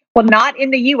 Well, not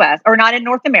in the US, or not in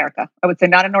North America. I would say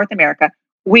not in North America.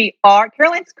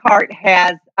 Caroline's Cart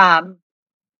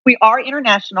we are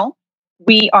international.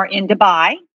 We are in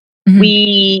Dubai. Mhm.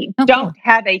 We Oh, cool. don't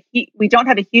have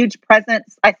a huge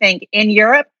presence, I think, in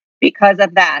Europe because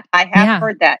of that. I have Yeah.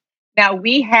 heard that. Now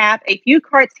we have a few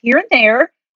carts here and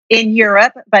there in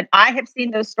Europe, but I have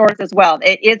seen those stores as well.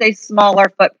 It is a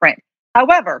smaller footprint.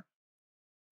 However,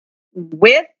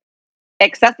 with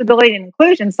accessibility and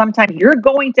inclusion, sometimes you're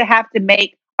going to have to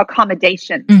make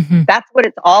accommodations. Hmm. That's what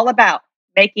it's all about,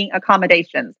 making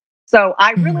accommodations. So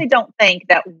I Hmm. really don't think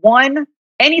that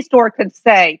any store could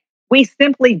say, we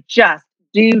simply just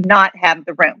do not have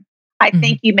the room. I Hmm.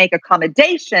 think you make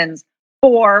accommodations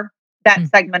for that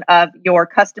segment of your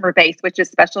customer base, which is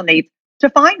special needs, to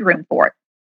find room for it.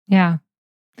 Yeah.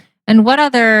 And what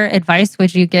other advice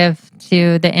would you give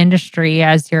to the industry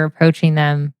as you're approaching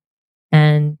them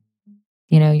and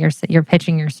you're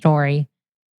pitching your story?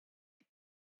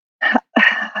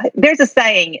 There's a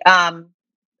saying,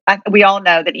 we all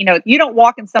know that, if you don't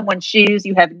walk in someone's shoes,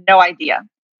 you have no idea.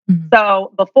 Mhm.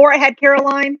 So before I had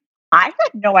Caroline, I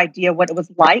had no idea what it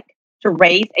was like to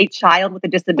raise a child with a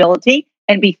disability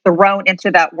and be thrown into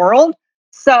that world.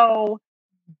 So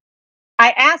I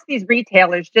ask these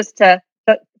retailers just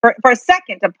for a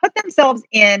second to put themselves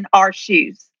in our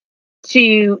shoes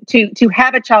to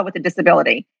have a child with a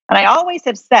disability. And I always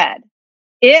have said,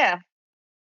 if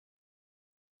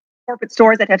corporate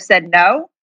stores that have said no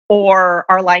or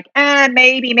are like,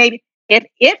 maybe,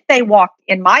 if they walked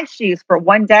in my shoes for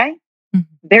one day, Mhm.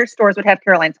 their stores would have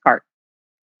Caroline's cart.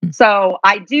 Mhm. So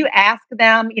I do ask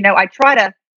them, I try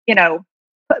to,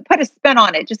 put a spin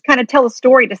on it, just kind of tell a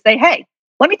story to say, hey,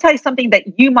 let me tell you something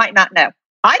that you might not know.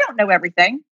 I don't know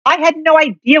everything. I had no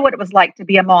idea what it was like to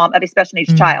be a mom of a special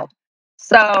needs Mm. child.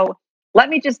 So let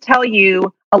me just tell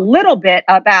you a little bit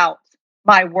about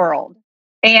my world.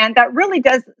 And that really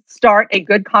does start a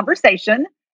good conversation.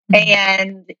 Mhm.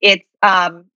 And it's,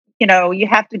 you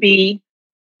have to be,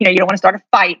 you don't want to start a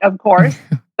fight, of course,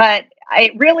 but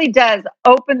it really does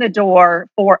open the door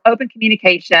for open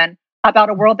communication about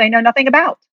a world they know nothing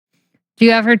about. Do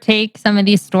you ever take some of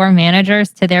these store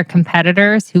managers to their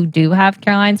competitors who do have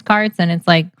Caroline's carts and it's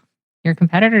like, your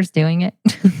competitor's doing it?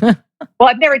 Well,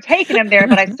 I've never taken them there,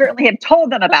 but I certainly have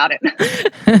told them about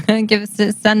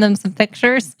it. Send them some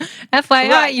pictures. FYI,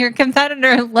 Right. your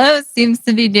competitor Lowe's seems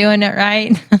to be doing it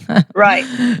right. Right.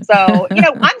 So,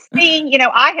 I'm seeing,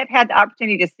 I have had the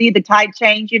opportunity to see the tide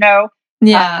change,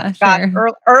 Yeah, gosh,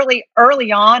 sure.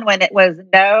 early on when it was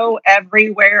no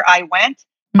everywhere I went.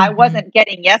 I Mhm. wasn't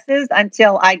getting yeses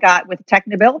until I got with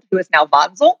Technobuild, who is now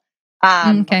Vonzel.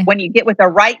 Okay. When you get with the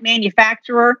right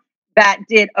manufacturer, that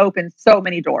did open so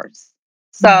many doors.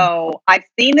 Mhm. So I've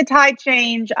seen the tide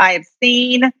change. I have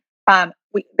seen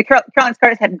the Caroline's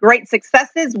Cars had great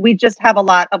successes. We just have a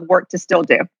lot of work to still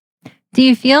do. Do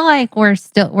you feel like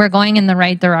we're going in the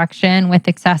right direction with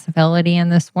accessibility in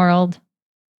this world?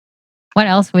 What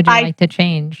else would you I like to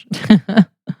change?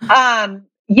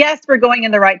 Yes, we're going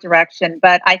in the right direction,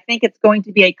 but I think it's going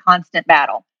to be a constant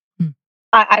battle. Mm.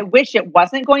 I wish it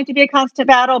wasn't going to be a constant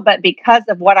battle, but because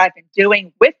of what I've been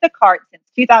doing with the cart since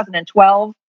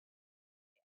 2012,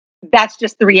 that's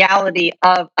just the reality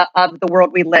of the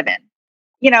world we live in.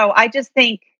 I just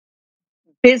think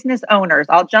business owners,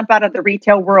 I'll jump out of the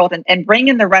retail world and bring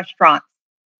in the restaurants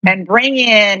and bring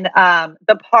in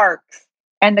the parks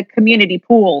and the community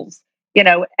pools.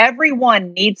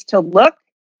 Everyone needs to look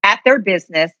at their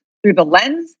business through the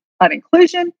lens of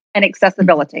inclusion and Mhm.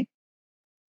 accessibility.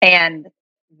 And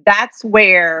that's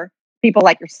where people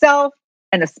like yourself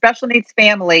and the special needs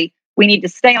family, we need to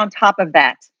stay on top of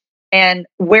that. And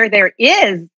where there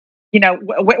is,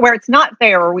 where it's not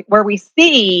fair, or where we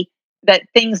see that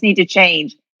things need to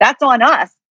change, that's on us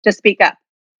to speak up.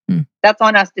 Mm. That's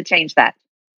on us to change that.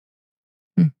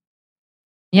 Mm.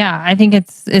 Yeah, I think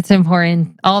it's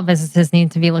important. All businesses need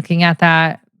to be looking at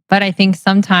that. But I think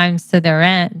sometimes to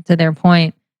their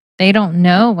point, they don't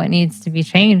know what needs to be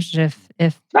changed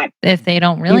Right. if they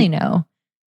don't You really know.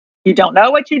 you don't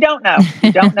know what you don't know.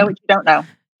 You don't know what you don't know.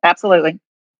 Absolutely.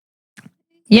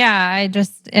 Yeah, I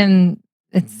just and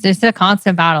it's just a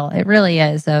constant battle. It really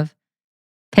is of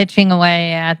pitching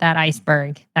away at that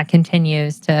iceberg that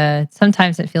continues to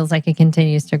sometimes it feels like it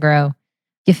continues to grow.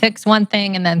 You fix one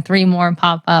thing and then three more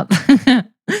pop up.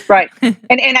 Right.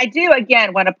 And I do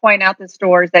again want to point out the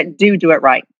stores that do it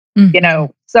right.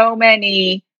 Mhm. So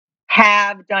many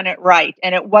have done it right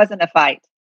and it wasn't a fight.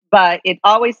 But it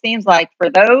always seems like for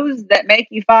those that make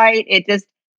you fight, it just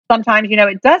sometimes,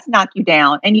 it does knock you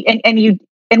down and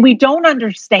we don't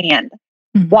understand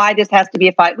Mhm. why this has to be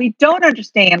a fight. We don't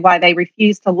understand why they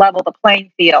refuse to level the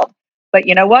playing field. But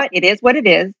you know what? It is what it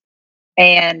is.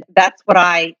 And that's what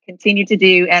I continue to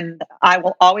do. And I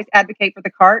will always advocate for the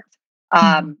cart.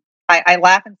 Mhm. I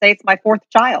laugh and say it's my fourth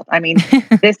child. I mean,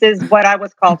 this is what I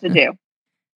was called to do.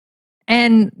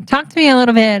 And talk to me a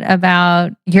little bit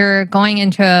about you're going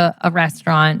into a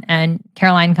restaurant and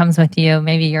Caroline comes with you.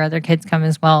 Maybe your other kids come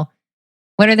as well.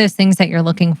 What are those things that you're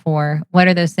looking for? What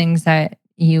are those things that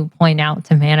you point out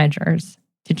to managers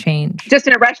to change? Just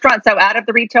in a restaurant, so out of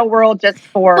the retail world, just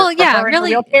Well, for yeah, her in her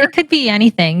really, it wheelchair. could be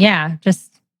anything. Yeah,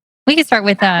 just we can start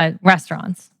with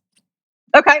restaurants.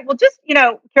 Okay, well, just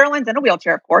Caroline's in a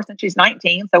wheelchair, of course, and she's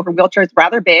 19, so her wheelchair is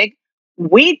rather big.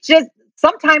 We just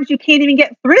sometimes you can't even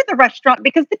get through the restaurant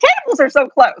because the tables are so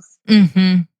close.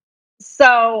 Hmm.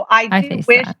 So I I do face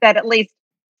wish that. that at least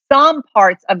some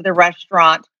parts of the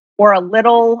restaurant were a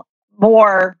little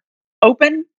more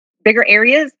open, bigger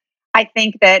areas. I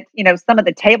think that, some of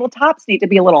the tabletops need to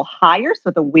be a little higher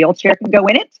so the wheelchair can go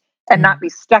in it and not Mm. be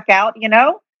stuck out.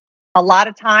 A lot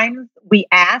of times we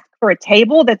ask for a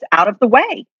table that's out of the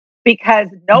way because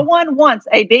no Mm. one wants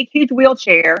a big, huge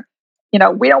wheelchair.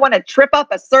 We don't want to trip up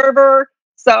a server.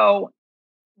 So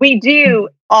we do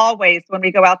always, when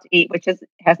we go out to eat, which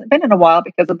hasn't been in a while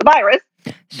because of the virus,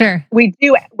 Sure. we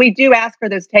do ask for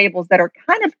those tables that are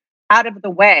kind of out of the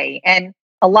way. And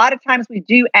a lot of times we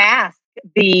do ask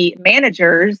the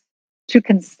managers to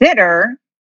consider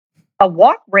a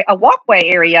walkway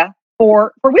area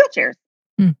for wheelchairs.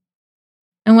 Hmm.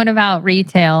 And what about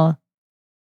retail?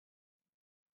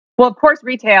 Well, of course,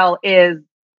 retail is,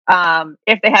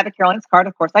 if they have a Caroline's card,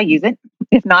 of course, I use it.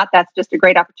 If not, that's just a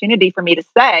great opportunity for me to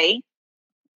say,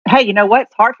 hey, you know what?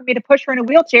 It's hard for me to push her in a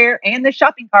wheelchair and the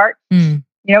shopping cart, Hmm.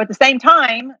 at the same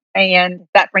time. And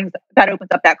that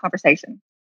opens up that conversation.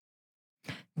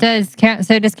 Does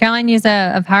Caroline use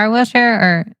a power wheelchair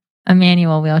or a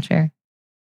manual wheelchair?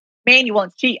 Manual,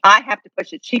 and I have to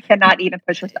push it. She cannot even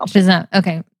push herself. She's not.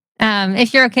 Okay.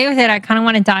 If you're okay with it, I kind of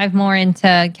want to dive more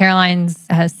into Caroline's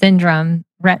syndrome,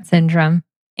 Rett syndrome,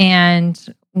 and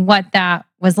what that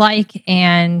was like.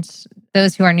 And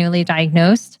those who are newly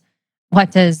diagnosed,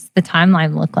 what does the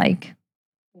timeline look like?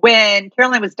 When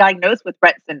Caroline was diagnosed with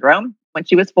Rett syndrome when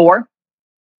she was 4,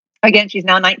 again, she's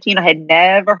now 19. I had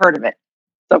never heard of it.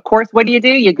 So, of course, what do?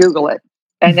 You Google it.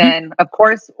 And then, of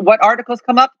course, what articles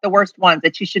come up? The worst ones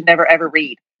that you should never, ever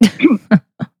read.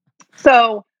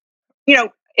 So,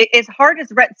 as hard as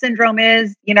Rett syndrome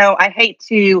is, I hate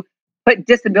to put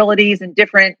disabilities in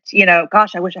different,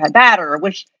 gosh, I wish I had that, or I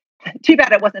wish, too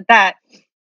bad it wasn't that.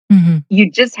 Mm-hmm. You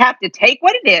just have to take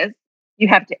what it is. You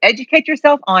have to educate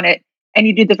yourself on it, and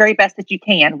you do the very best that you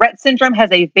can. Rett syndrome has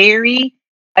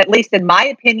at least in my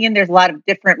opinion, there's a lot of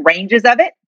different ranges of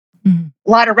it. Mm-hmm.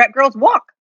 A lot of Rett girls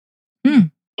walk.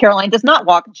 Caroline does not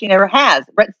walk, and she never has.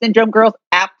 Rett syndrome girls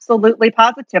absolutely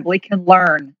positively can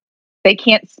learn. They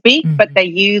can't speak, but they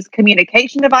use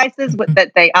communication devices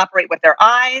that they operate with their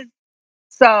eyes.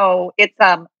 So it's,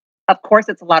 of course,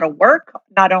 it's a lot of work,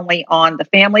 not only on the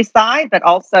family side, but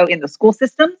also in the school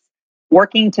systems,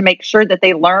 working to make sure that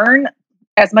they learn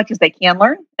as much as they can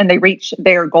learn and they reach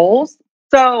their goals.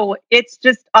 So it's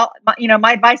just,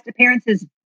 my advice to parents is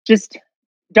just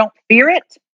don't fear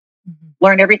it.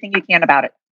 Learn everything you can about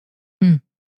it.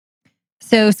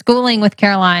 So schooling with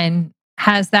Caroline,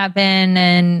 has that been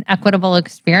an equitable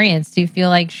experience? Do you feel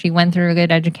like she went through a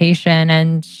good education?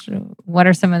 And what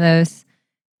are some of those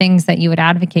things that you would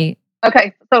advocate?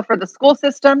 Okay, so for the school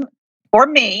system, for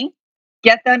me,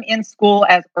 get them in school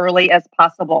as early as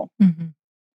possible.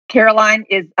 Caroline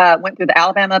went through the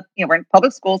Alabama, we're in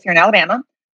public schools here in Alabama.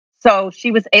 So she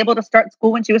was able to start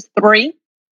school when she was 3.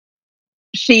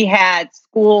 She had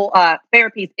school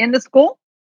therapies in the school.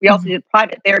 We also did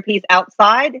private therapies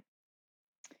outside.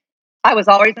 I was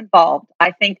always involved.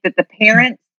 I think that the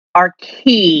parents are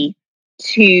key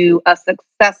to a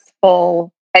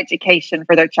successful education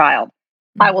for their child.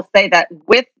 I will say that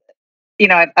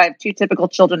I have 2 typical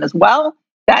children as well.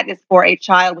 That is for a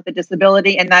child with a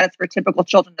disability, and that is for typical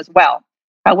children as well.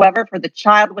 However, for the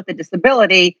child with a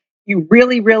disability, you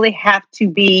really, really have to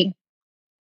be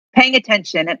paying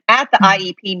attention and at the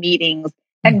IEP meetings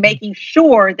and making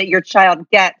sure that your child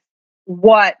gets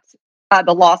what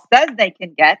the law says they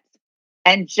can get.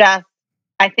 And just,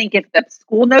 I think if the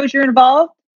school knows you're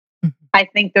involved, I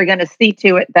think they're going to see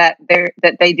to it that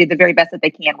they do the very best that they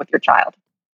can with your child.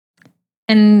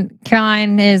 And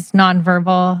Caroline is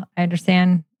nonverbal, I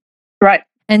understand. Right.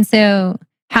 And so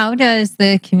how does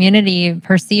the community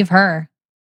perceive her?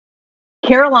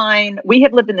 Caroline, we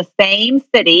have lived in the same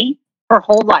city her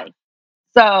whole life.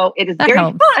 So it is That very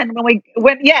helps. fun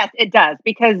yes, it does,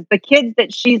 because the kids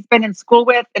that she's been in school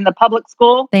with in the public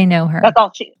school, They know her. that's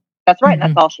right.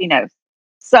 That's all she knows.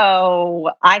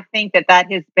 So I think that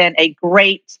has been a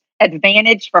great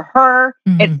advantage for her.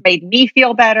 It's made me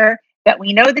feel better that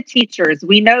we know the teachers.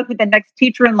 We know who the next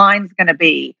teacher in line is going to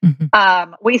be.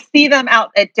 We see them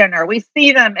out at dinner. We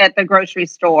see them at the grocery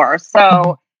store.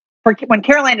 So when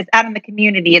Caroline is out in the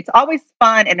community, it's always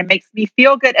fun, and it makes me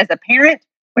feel good as a parent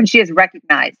when she is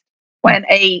recognized. When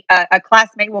a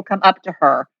classmate will come up to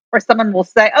her, or someone will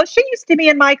say, "Oh, she used to be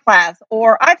in my class,"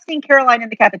 or "I've seen Caroline in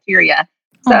the cafeteria."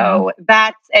 So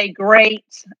that's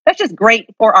just great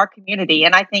for our community.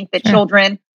 And I think that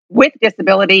children with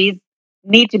disabilities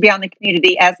need to be on the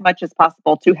community as much as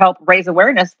possible to help raise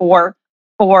awareness for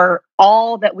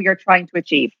all that we are trying to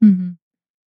achieve.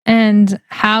 And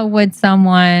how would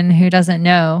someone who doesn't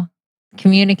know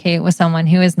communicate with someone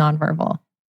who is nonverbal?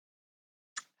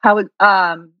 How would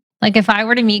Like if I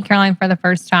were to meet Caroline for the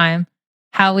first time,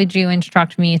 how would you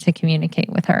instruct me to communicate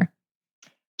with her?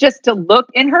 Just to look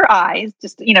in her eyes,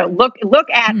 just look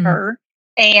at her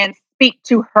and speak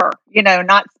to her.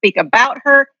 Not speak about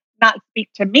her, not speak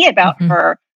to me about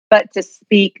her, but to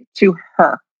speak to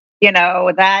her.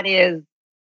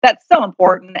 That's so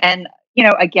important. And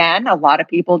again, a lot of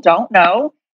people don't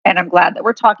know And I'm glad that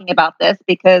we're talking about this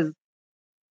because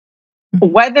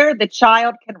Mhm. whether the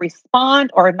child can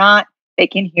respond or not, they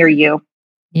can hear you.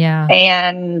 Yeah.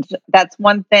 And that's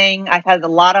one thing. I've had a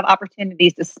lot of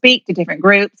opportunities to speak to different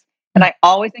groups. And Mm. I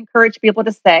always encourage people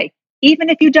to say, even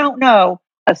if you don't know,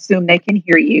 assume they can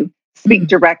hear you. Speak Mm.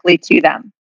 directly to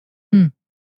them. Mm.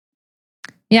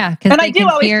 Yeah, because And I they do can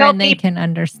always hear tell and they people, can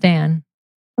understand.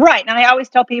 right. And I always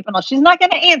tell people, no, she's not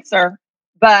going to answer,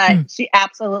 but Mm. she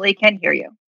absolutely can hear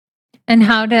you. And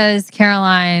how does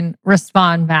Caroline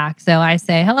respond back? So I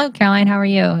say, "Hello, Caroline. How are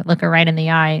you?" Look her right in the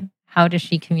eye. How does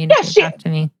she Yeah, communicate she, back to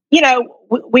me? you know,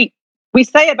 we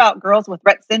say about girls with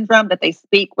Rett syndrome that they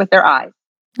speak with their eyes.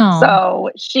 Oh. So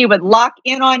she would lock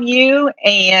in on you,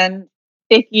 and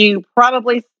if you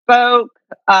probably spoke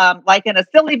like in a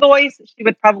silly voice, she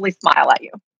would probably smile at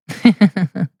you.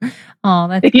 Oh,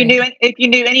 that's great. If you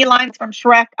knew any lines from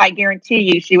Shrek, I guarantee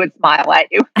you she would smile at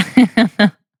you.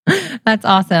 That's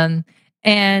awesome.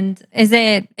 And is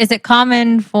it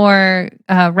common for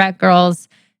rec girls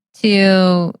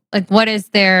to like what is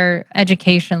their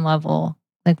education level?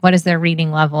 Like what is their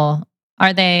reading level?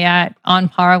 Are they at on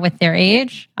par with their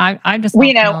age? I'm just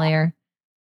We not know, familiar.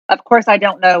 of course, I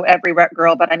don't know every rec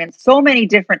girl, but I'm in so many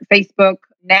different Facebook,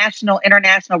 national,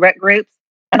 international rec groups,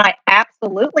 and I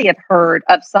absolutely have heard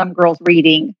of some girls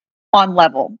reading on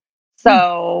level. Hmm.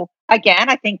 So again,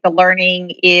 I think the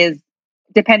learning is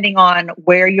depending on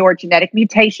where your genetic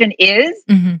mutation is.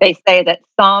 Hmm. They say that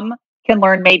some can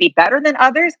learn maybe better than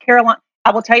others. Caroline,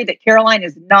 I will tell you that Caroline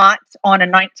is not on a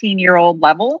 19-year-old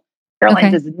level. Caroline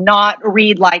Okay. does not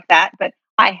read like that, but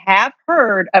I have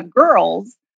heard of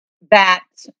girls that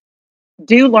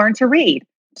do learn to read,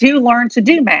 do learn to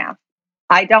do math.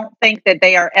 I don't think that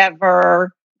they are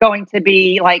ever going to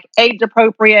be like age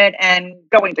appropriate and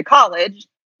going to college.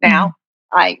 Hmm. Now,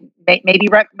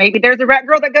 maybe there's a rec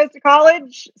girl that goes to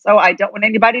college, so I don't want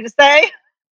anybody to say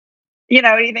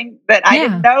anything that I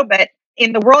didn't Yeah. know. But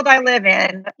in the world I live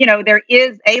in, there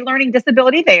is a learning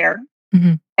disability there,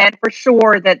 Hmm. and for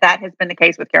sure that has been the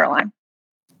case with Caroline.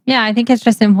 Yeah, I think it's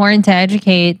just important to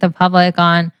educate the public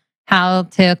on how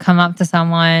to come up to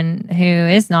someone who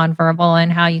is nonverbal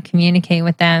and how you communicate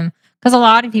with them. Because a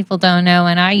lot of people don't know,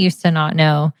 and I used to not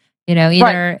know. Right?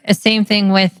 Either same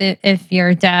thing with if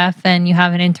you're deaf and you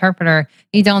have an interpreter,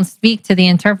 you don't speak to the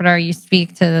interpreter, you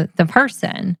speak to the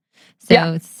person. Yeah,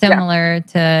 So it's yeah. similar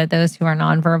to those who are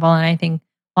nonverbal. And I think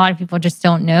a lot of people just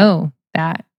don't know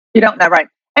that. You don't know, right?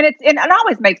 And it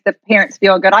always makes the parents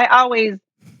feel good.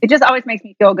 It just always makes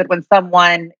me feel good when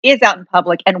someone is out in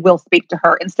public and will speak to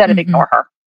her instead of Hmm. ignore her.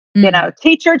 Hmm.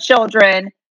 Teach your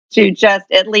children to just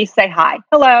at least say hi,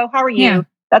 hello, how are Yeah. you?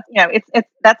 That's it's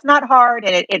that's not hard,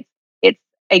 and it's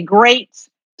a great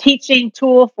teaching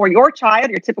tool for your child,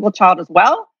 your typical child as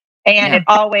well, and it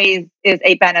Yeah. always is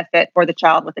a benefit for the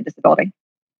child with a disability.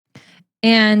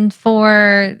 And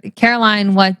for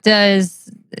Caroline,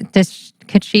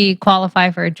 could she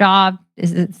qualify for a job?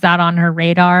 Is that on her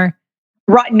radar?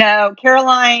 Right. No,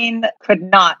 Caroline could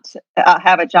not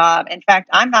have a job. In fact,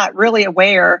 I'm not really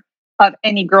aware of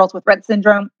any girls with Rett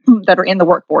syndrome that are in the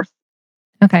workforce.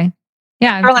 Okay.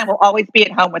 Yeah. Caroline will always be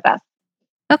at home with us.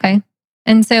 Okay.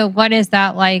 And so what is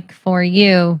that like for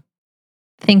you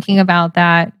thinking about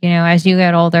that, as you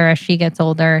get older, as she gets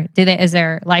older, is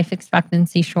their life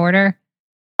expectancy shorter?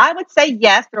 I would say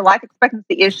yes, their life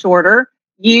expectancy is shorter.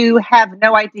 You have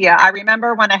no idea. I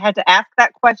remember when I had to ask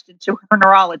that question to her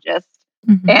neurologist,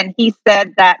 Hmm. and he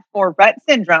said that for Rett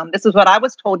syndrome, this is what I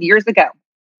was told years ago.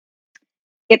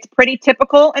 It's pretty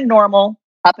typical and normal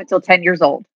up until 10 years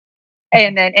old.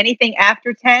 And then anything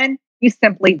after 10, you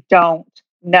simply don't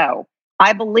know.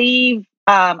 I believe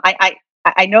I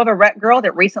know of a Rett girl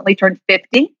that recently turned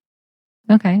 50.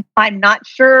 Okay. I'm not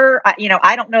sure.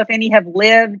 I don't know if any have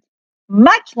lived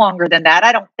much longer than that.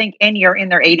 I don't think any are in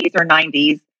their 80s or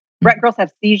 90s. Rett Mhm. girls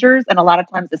have seizures, and a lot of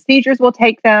times the seizures will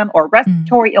take them, or Mhm.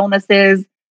 respiratory illnesses.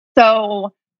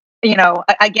 So,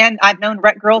 again, I've known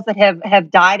Rett girls that have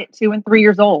died at 2 and 3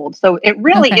 years old. So it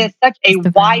really Okay. is such a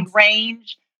Just wide depends.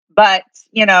 range. But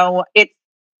it's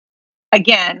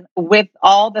again with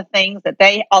all the things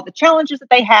all the challenges that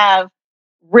they have.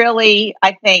 Really,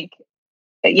 I think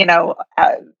you know.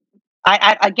 I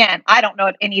don't know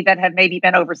of any that have maybe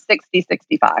been over 60,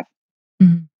 65.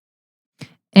 Mhm.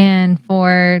 And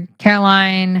for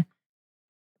Caroline,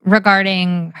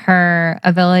 regarding her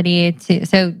ability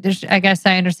I guess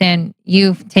I understand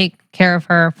you take care of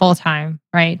her full time,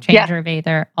 right? Change Yes, her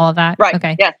bather, all of that. right.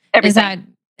 Okay. Yes, Is everything. that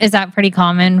is that pretty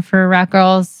common for rec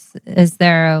girls? Is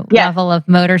there a Yes, level of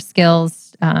motor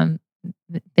skills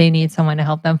they need someone to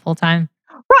help them full time?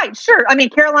 right. Sure. I mean,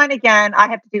 Caroline, again, I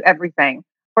have to do everything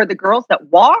for the girls that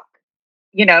walk.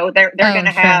 they're going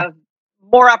to sure. have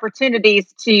more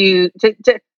opportunities to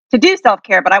do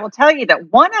self-care. But I will tell you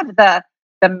that one of the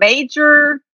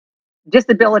major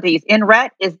disabilities in Rett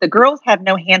is the girls have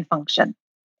no hand function.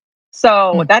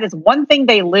 So that is one thing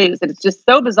they lose. And it's just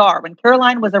so bizarre. When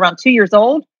Caroline was around 2 years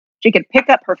old, she could pick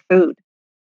up her food.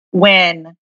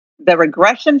 When the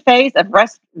regression phase of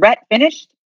Rett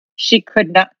finished, she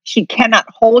cannot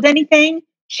hold anything.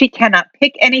 She cannot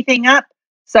pick anything up.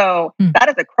 So that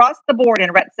is across the board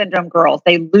in Rett syndrome girls.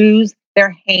 They lose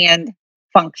their hand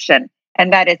function.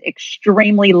 And that is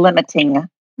extremely limiting.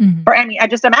 I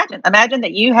just imagine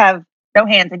that you have no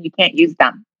hands and you can't use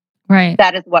them. Right.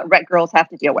 That is what Rett girls have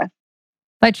to deal with.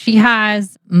 But she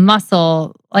has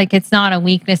muscle. Like, it's not a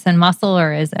weakness in muscle,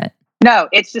 or is it? No,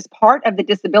 it's just part of the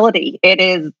disability. It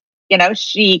is,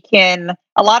 she can,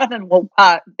 a lot of them will,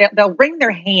 they'll wring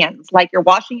their hands like you're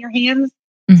washing your hands.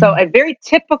 So a very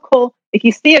typical, if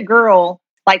you see a girl,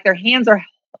 like their hands are,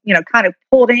 kind of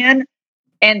pulled in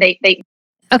and they.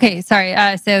 Okay, sorry.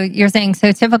 So you're saying,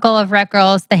 so typical of Rett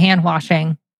girls, the hand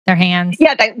washing their hands.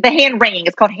 Yeah, the hand wringing.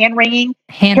 It's called hand wringing.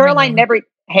 Caroline never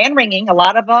hand wringing. A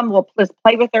lot of them will just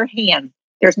play with their hands.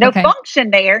 There's no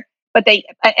function there, but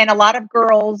and a lot of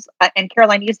girls, and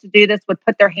Caroline used to do this, would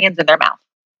put their hands in their mouth.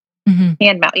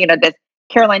 Hand mouth.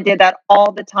 Caroline did that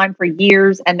all the time for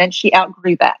years, and then she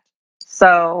outgrew that.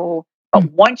 So,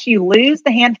 but once you lose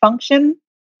the hand function,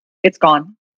 it's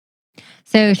gone.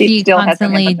 So she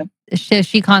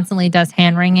constantly does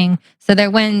hand wringing. So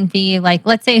there wouldn't be, like,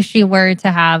 let's say she were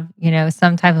to have,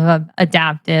 some type of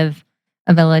adaptive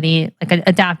ability, like an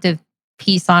adaptive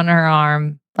piece on her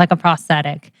arm, like a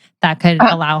prosthetic that could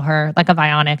allow her, like a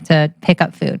bionic, to pick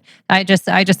up food. I just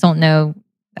don't know.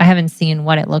 I haven't seen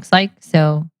what it looks like.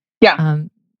 So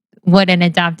would an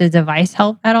adaptive device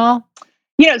help at all?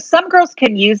 Some girls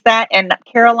can use that. And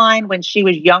Caroline, when she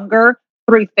was younger,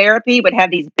 through therapy, would have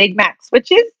these Big Mac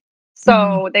switches.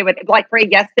 So they would, like, for a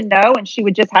yes and no, and she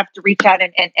would just have to reach out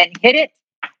and hit it.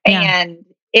 And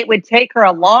it would take her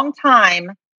a long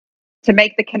time to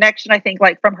make the connection, I think,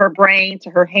 like from her brain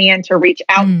to her hand to reach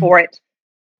out for it.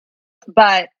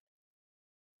 But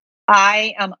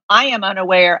I am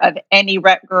unaware of any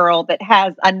Rett girl that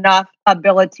has enough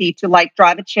ability to, like,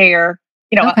 drive a chair,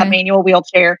 a manual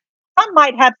wheelchair. Some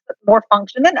might have more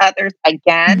function than others.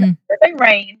 Again, there's a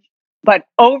range. But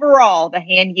overall, the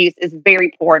hand use is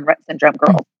very poor in Rett syndrome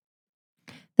girls.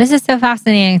 This is so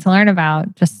fascinating to learn about.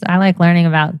 I like learning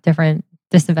about different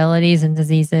disabilities and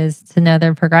diseases to know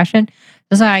their progression.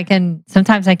 Just so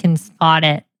sometimes I can spot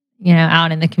it,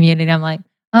 out in the community. I'm like,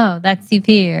 oh, that's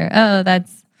CP, or oh,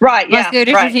 that's muscular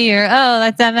dystrophy, or oh,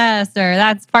 that's MS, or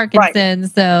that's Parkinson's.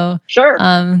 Right. So sure.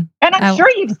 And I'm sure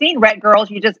you've seen Rett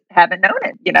girls, you just haven't known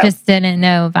it. Just didn't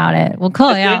know about it. Well,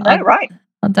 cool.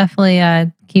 I'll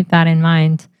definitely keep that in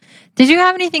mind. Did you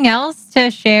have anything else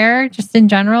to share just in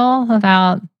general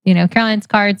about, Caroline's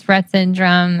Carts, Rett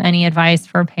syndrome, any advice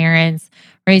for parents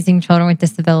raising children with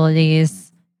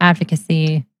disabilities,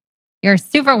 advocacy? You're a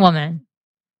superwoman,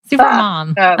 super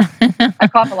mom. I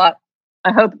cough a lot.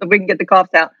 I hope that we can get the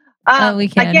coughs out. We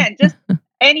can. Again, just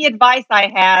any advice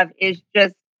I have is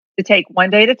just to take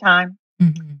one day at a time.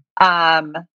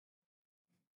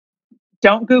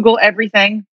 Don't Google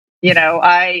everything.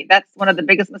 That's one of the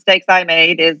biggest mistakes I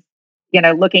made is,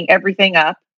 looking everything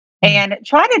up, and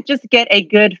try to just get a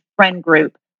good friend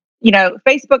group.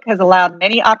 Facebook has allowed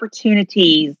many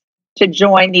opportunities to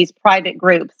join these private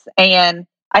groups. And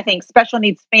I think special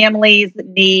needs families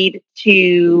need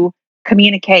to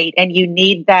communicate, and you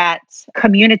need that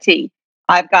community.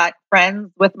 I've got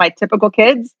friends with my typical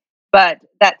kids, but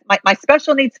my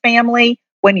special needs family,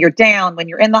 when you're down, when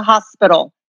you're in the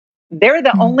hospital, they're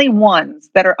the only ones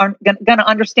that are going to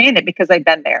understand it because they've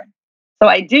been there. So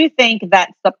I do think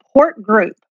that support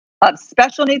group of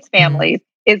special needs families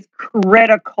is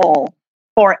critical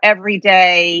for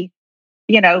everyday,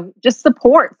 just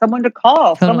support, someone to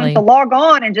call, someone to log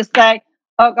on and just say,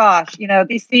 oh gosh,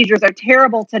 these seizures are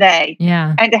terrible today.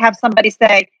 Yeah. And to have somebody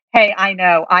say, hey, I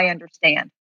know, I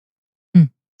understand.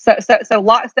 So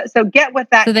get with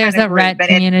that. So there's kind a of group. Rett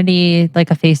community, like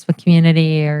a Facebook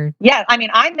community, or I'm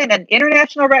in an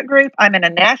international Rett group. I'm in a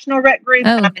national Rett group.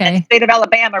 Oh, and I'm in a state of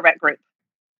Alabama Rett group.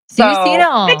 So you've seen it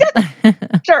all.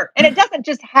 Sure, and it doesn't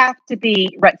just have to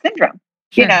be Rett syndrome.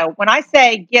 Sure. When I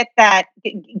say get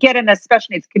in a special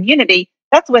needs community,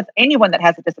 that's with anyone that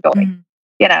has a disability.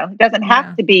 It doesn't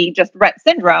have to be just Rett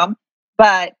syndrome,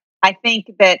 but I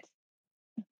think that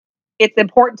it's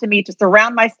important to me to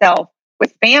surround myself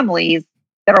with families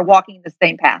that are walking the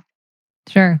same path.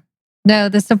 Sure. No,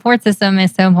 the support system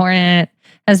is so important. It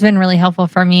has been really helpful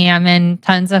for me. I'm in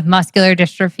tons of muscular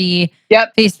dystrophy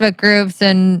Facebook groups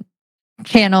and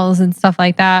channels and stuff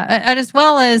like that, and as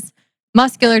well as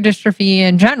muscular dystrophy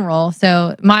in general.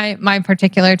 So my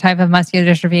particular type of muscular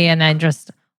dystrophy, and then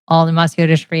just all the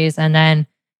muscular dystrophies, and then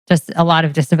just a lot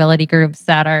of disability groups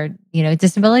that are,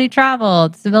 disability travel,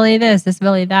 disability this,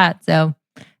 disability that. So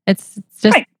it's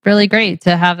just really great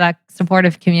to have that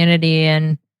supportive community,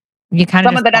 and you kind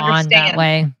of just bond that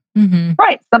way. Mm-hmm.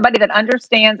 Right. Somebody that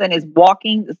understands and is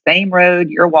walking the same road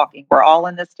you're walking. We're all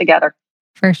in this together.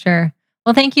 For sure.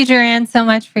 Well, thank you, Joanne, so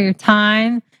much for your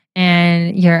time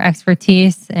and your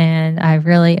expertise, and I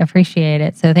really appreciate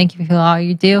it. So thank you for all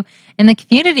you do in the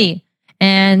community.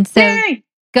 And so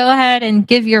go ahead and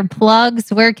give your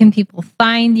plugs. Where can people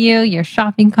find you, your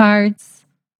shopping carts,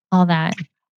 all that?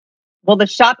 Well, the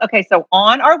shop, okay, so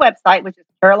on our website, which is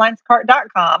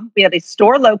carolinescart.com, we have a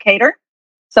store locator.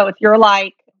 So if you're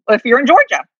in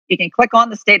Georgia, you can click on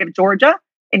the state of Georgia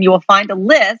and you will find a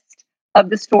list of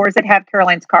the stores that have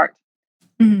Caroline's Cart.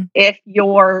 Mm-hmm. If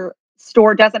your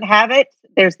store doesn't have it,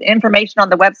 there's the information on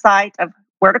the website of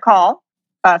where to call,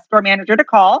 store manager to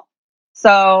call.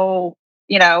 So,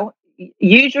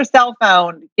 use your cell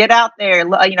phone, get out there,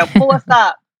 pull us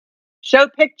up, show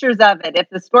pictures of it. If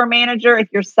the store manager, if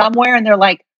you're somewhere and they're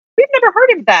like, we've never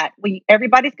heard of that.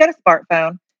 Everybody's got a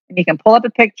smartphone, and you can pull up a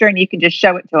picture and you can just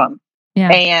show it to them. Yeah.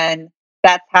 And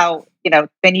that's how,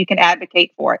 then you can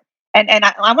advocate for it. And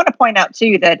I want to point out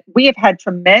too, that we have had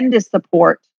tremendous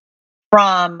support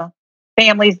from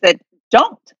families that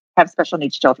don't have special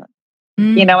needs children.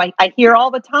 Mm. I hear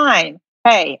all the time,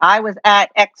 hey, I was at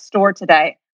X store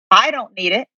today. I don't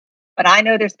need it, but I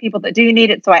know there's people that do need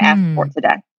it. So I asked for it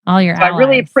today. All your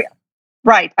allies.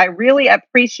 I really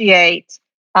appreciate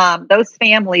those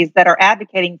families that are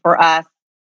advocating for us,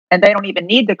 and they don't even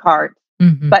need the cart,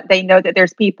 but they know that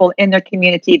there's people in their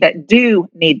community that do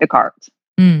need the cart.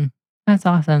 That's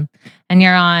awesome. And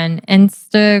you're on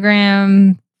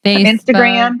Instagram,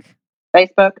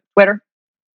 Facebook, Twitter.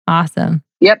 Awesome.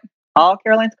 Yep. All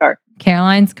Caroline's Cart.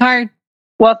 Caroline's Cart.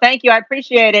 Well, thank you. I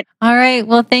appreciate it. All right.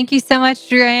 Well, thank you so much,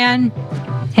 Joanne.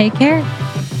 Take care.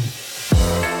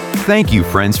 Thank you,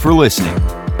 friends, for listening.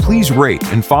 Please rate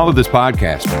and follow this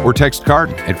podcast or text CART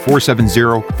at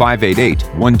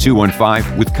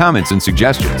 470-588-1215 with comments and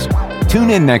suggestions.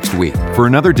 Tune in next week for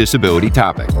another disability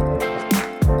topic.